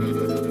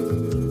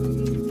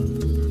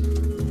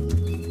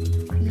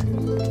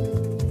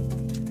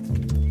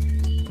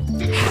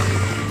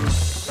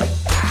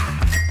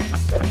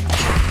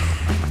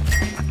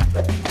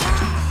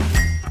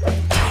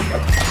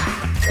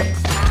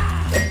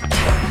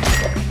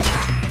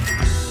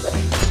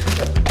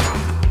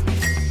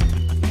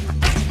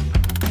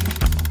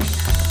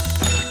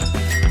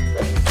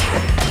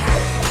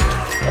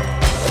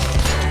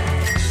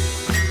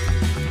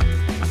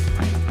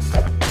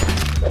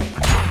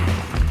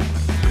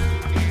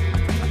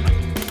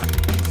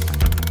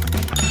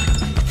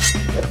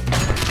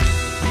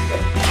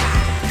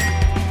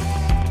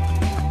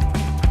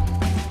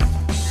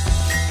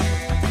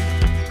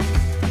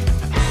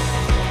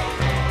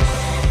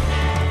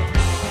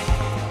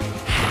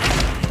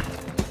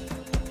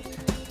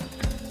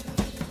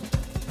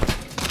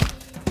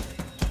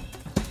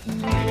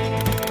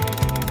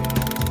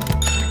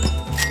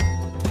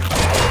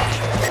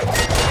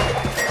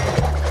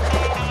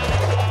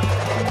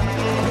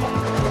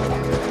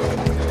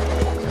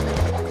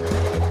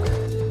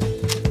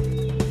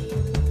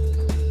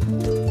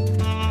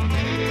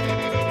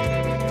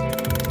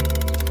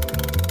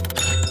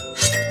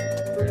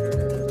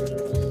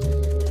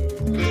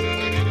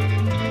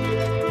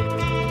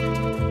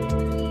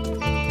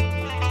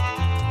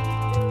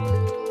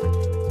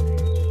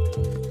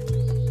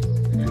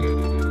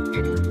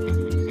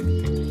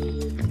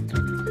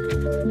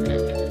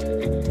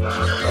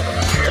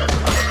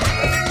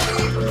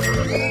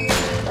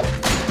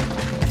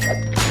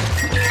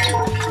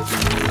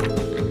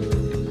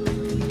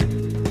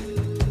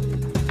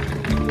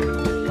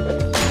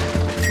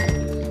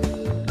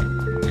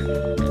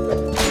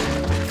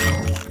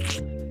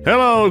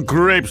 Well,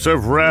 Grapes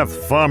of Wrath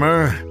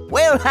Farmer.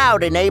 Well,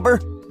 howdy, neighbor.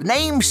 The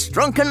name's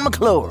Strunken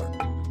McClure.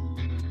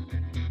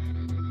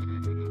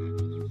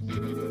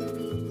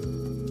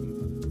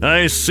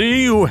 I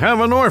see you have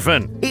an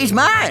orphan. He's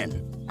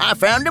mine. I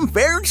found him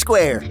fair and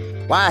square.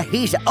 Why,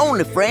 he's the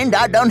only friend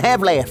I done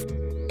have left.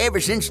 Ever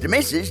since the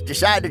missus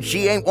decided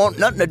she ain't want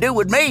nothing to do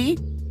with me.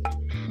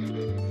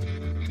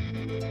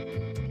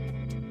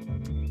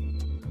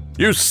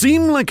 You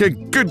seem like a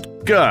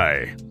good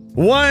guy.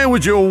 Why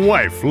would your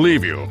wife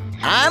leave you?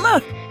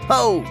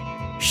 Oh,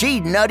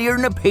 she's nuttier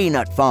than a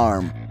peanut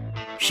farm.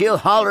 She'll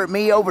holler at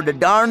me over the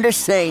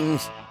darndest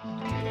things.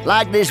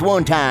 Like this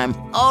one time,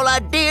 all I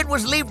did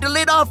was leave the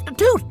lid off the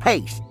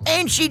toothpaste,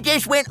 and she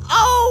just went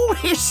all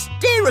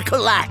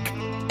hysterical-like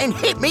and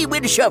hit me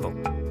with a shovel.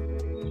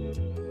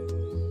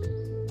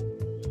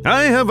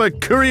 I have a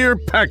courier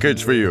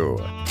package for you.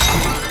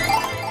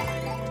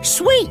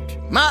 Sweet!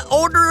 My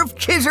order of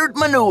chisered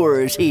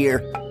manure is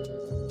here.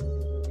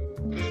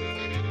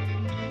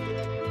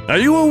 Are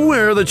you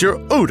aware that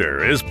your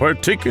odor is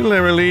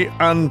particularly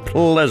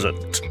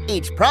unpleasant?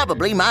 It's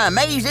probably my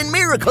amazing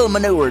miracle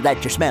manure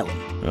that you're smelling.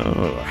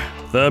 Oh,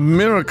 the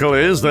miracle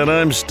is that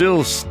I'm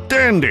still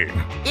standing.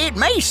 It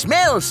may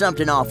smell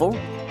something awful,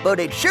 but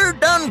it sure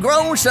done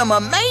grown some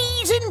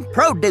amazing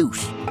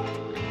produce.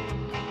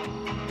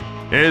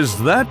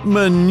 Is that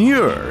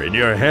manure in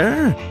your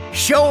hair?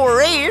 Sure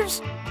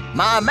is.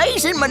 My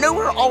amazing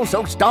manure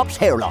also stops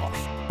hair loss.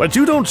 But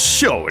you don't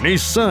show any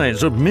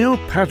signs of male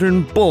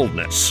pattern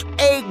baldness.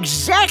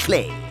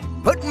 Exactly.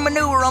 Putting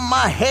manure on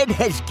my head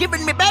has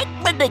given me back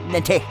my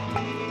dignity.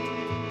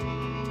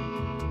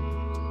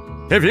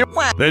 If you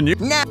then you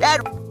Now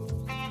that...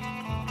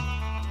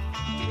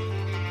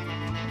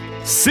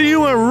 See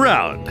you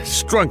around,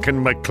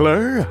 Strunken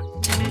McClure.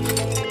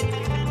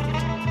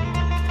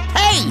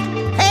 Hey!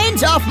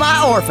 Hands off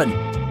my orphan!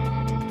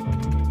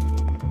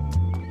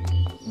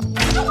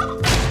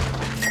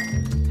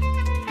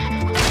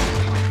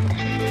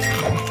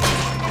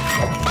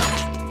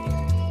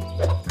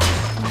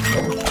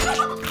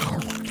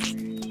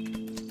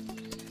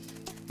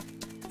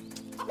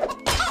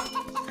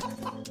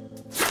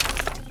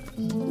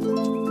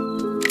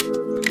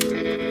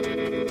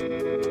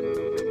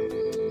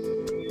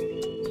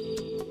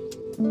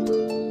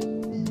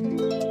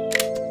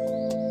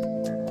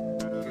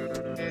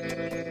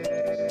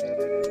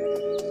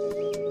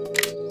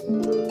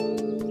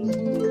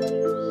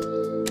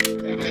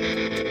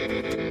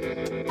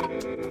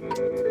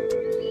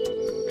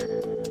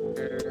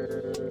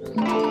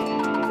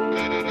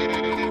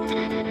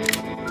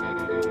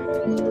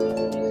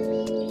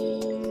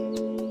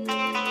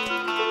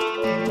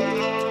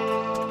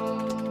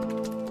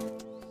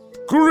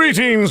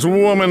 Greetings,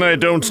 woman I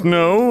don't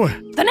know.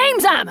 The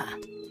name's Amma.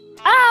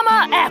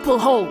 Amma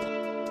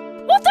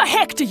Applehole. What the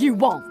heck do you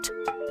want?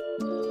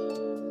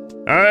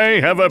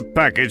 I have a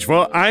package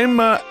for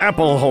Ima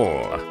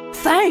Applehole.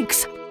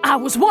 Thanks. I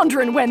was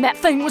wondering when that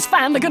thing was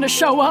finally gonna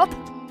show up.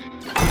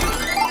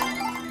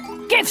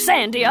 Give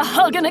Sandy a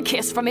hug and a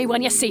kiss for me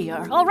when you see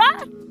her, all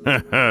right?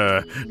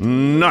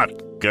 Not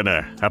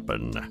gonna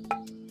happen.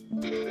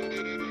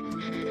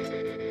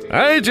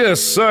 I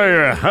just saw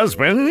your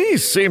husband. He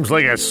seems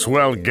like a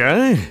swell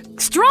guy.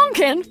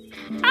 Strunken?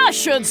 I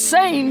should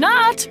say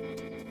not.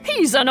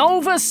 He's an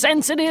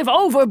oversensitive,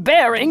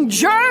 overbearing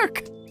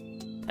jerk.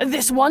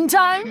 This one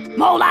time,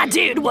 all I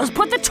did was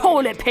put the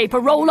toilet paper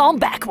roll on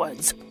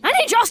backwards, and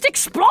he just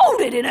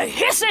exploded in a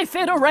hissy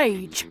fit of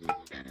rage.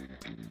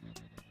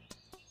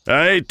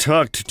 I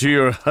talked to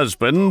your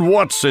husband.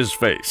 What's his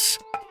face?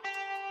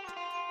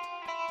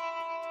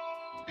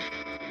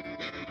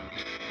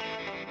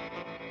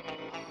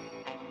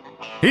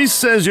 He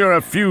says you're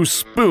a few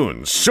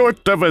spoons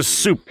short of a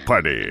soup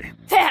party.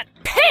 That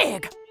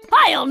pig!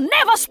 I'll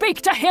never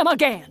speak to him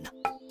again.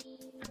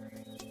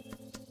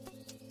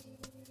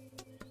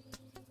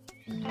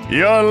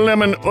 Your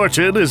lemon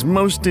orchard is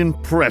most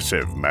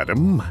impressive,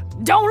 madam.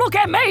 Don't look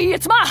at me,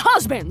 it's my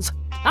husband's.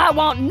 I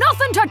want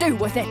nothing to do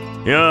with it.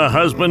 Your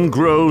husband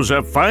grows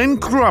a fine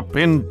crop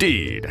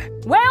indeed.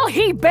 Well,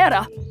 he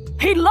better.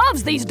 He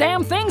loves these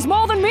damn things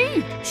more than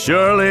me.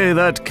 Surely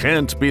that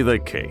can't be the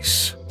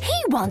case.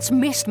 He once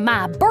missed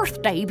my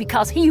birthday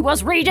because he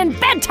was reading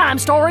bedtime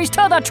stories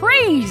to the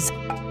trees.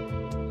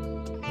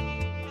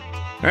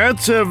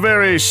 That's a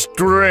very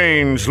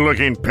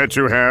strange-looking pet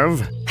you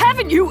have.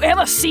 Haven't you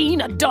ever seen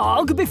a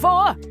dog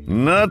before?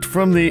 Not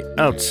from the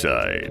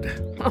outside.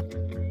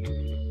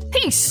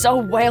 He's so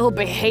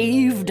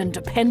well-behaved and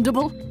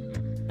dependable.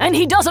 And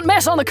he doesn't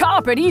mess on the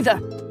carpet either.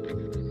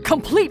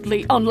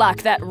 Completely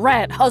unlike that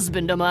rat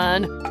husband of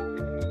mine.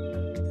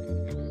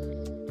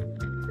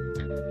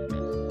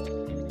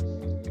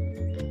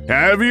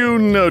 Have you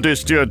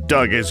noticed your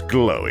dog is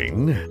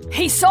glowing?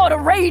 He's sort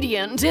of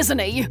radiant, isn't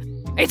he?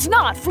 It's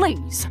not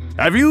fleas.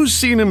 Have you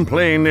seen him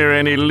playing near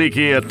any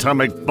leaky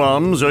atomic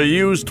bombs or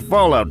used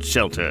fallout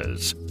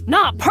shelters?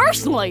 Not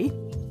personally,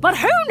 but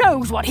who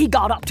knows what he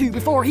got up to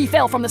before he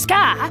fell from the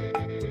sky?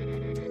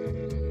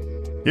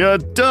 Your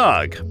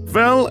dog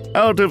fell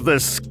out of the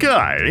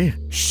sky?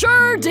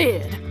 Sure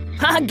did.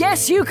 I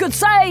guess you could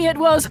say it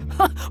was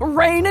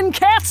raining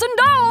cats and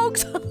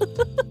dogs.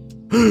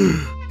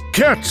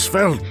 Cats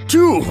fell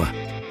too.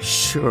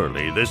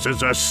 Surely this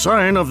is a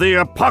sign of the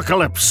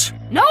apocalypse.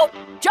 Nope,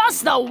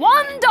 just the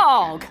one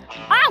dog.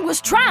 I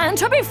was trying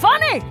to be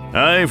funny.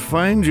 I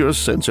find your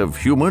sense of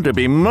humor to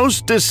be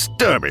most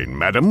disturbing,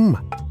 madam.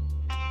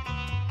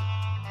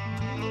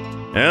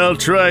 I'll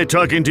try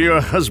talking to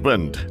your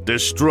husband,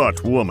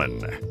 distraught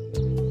woman.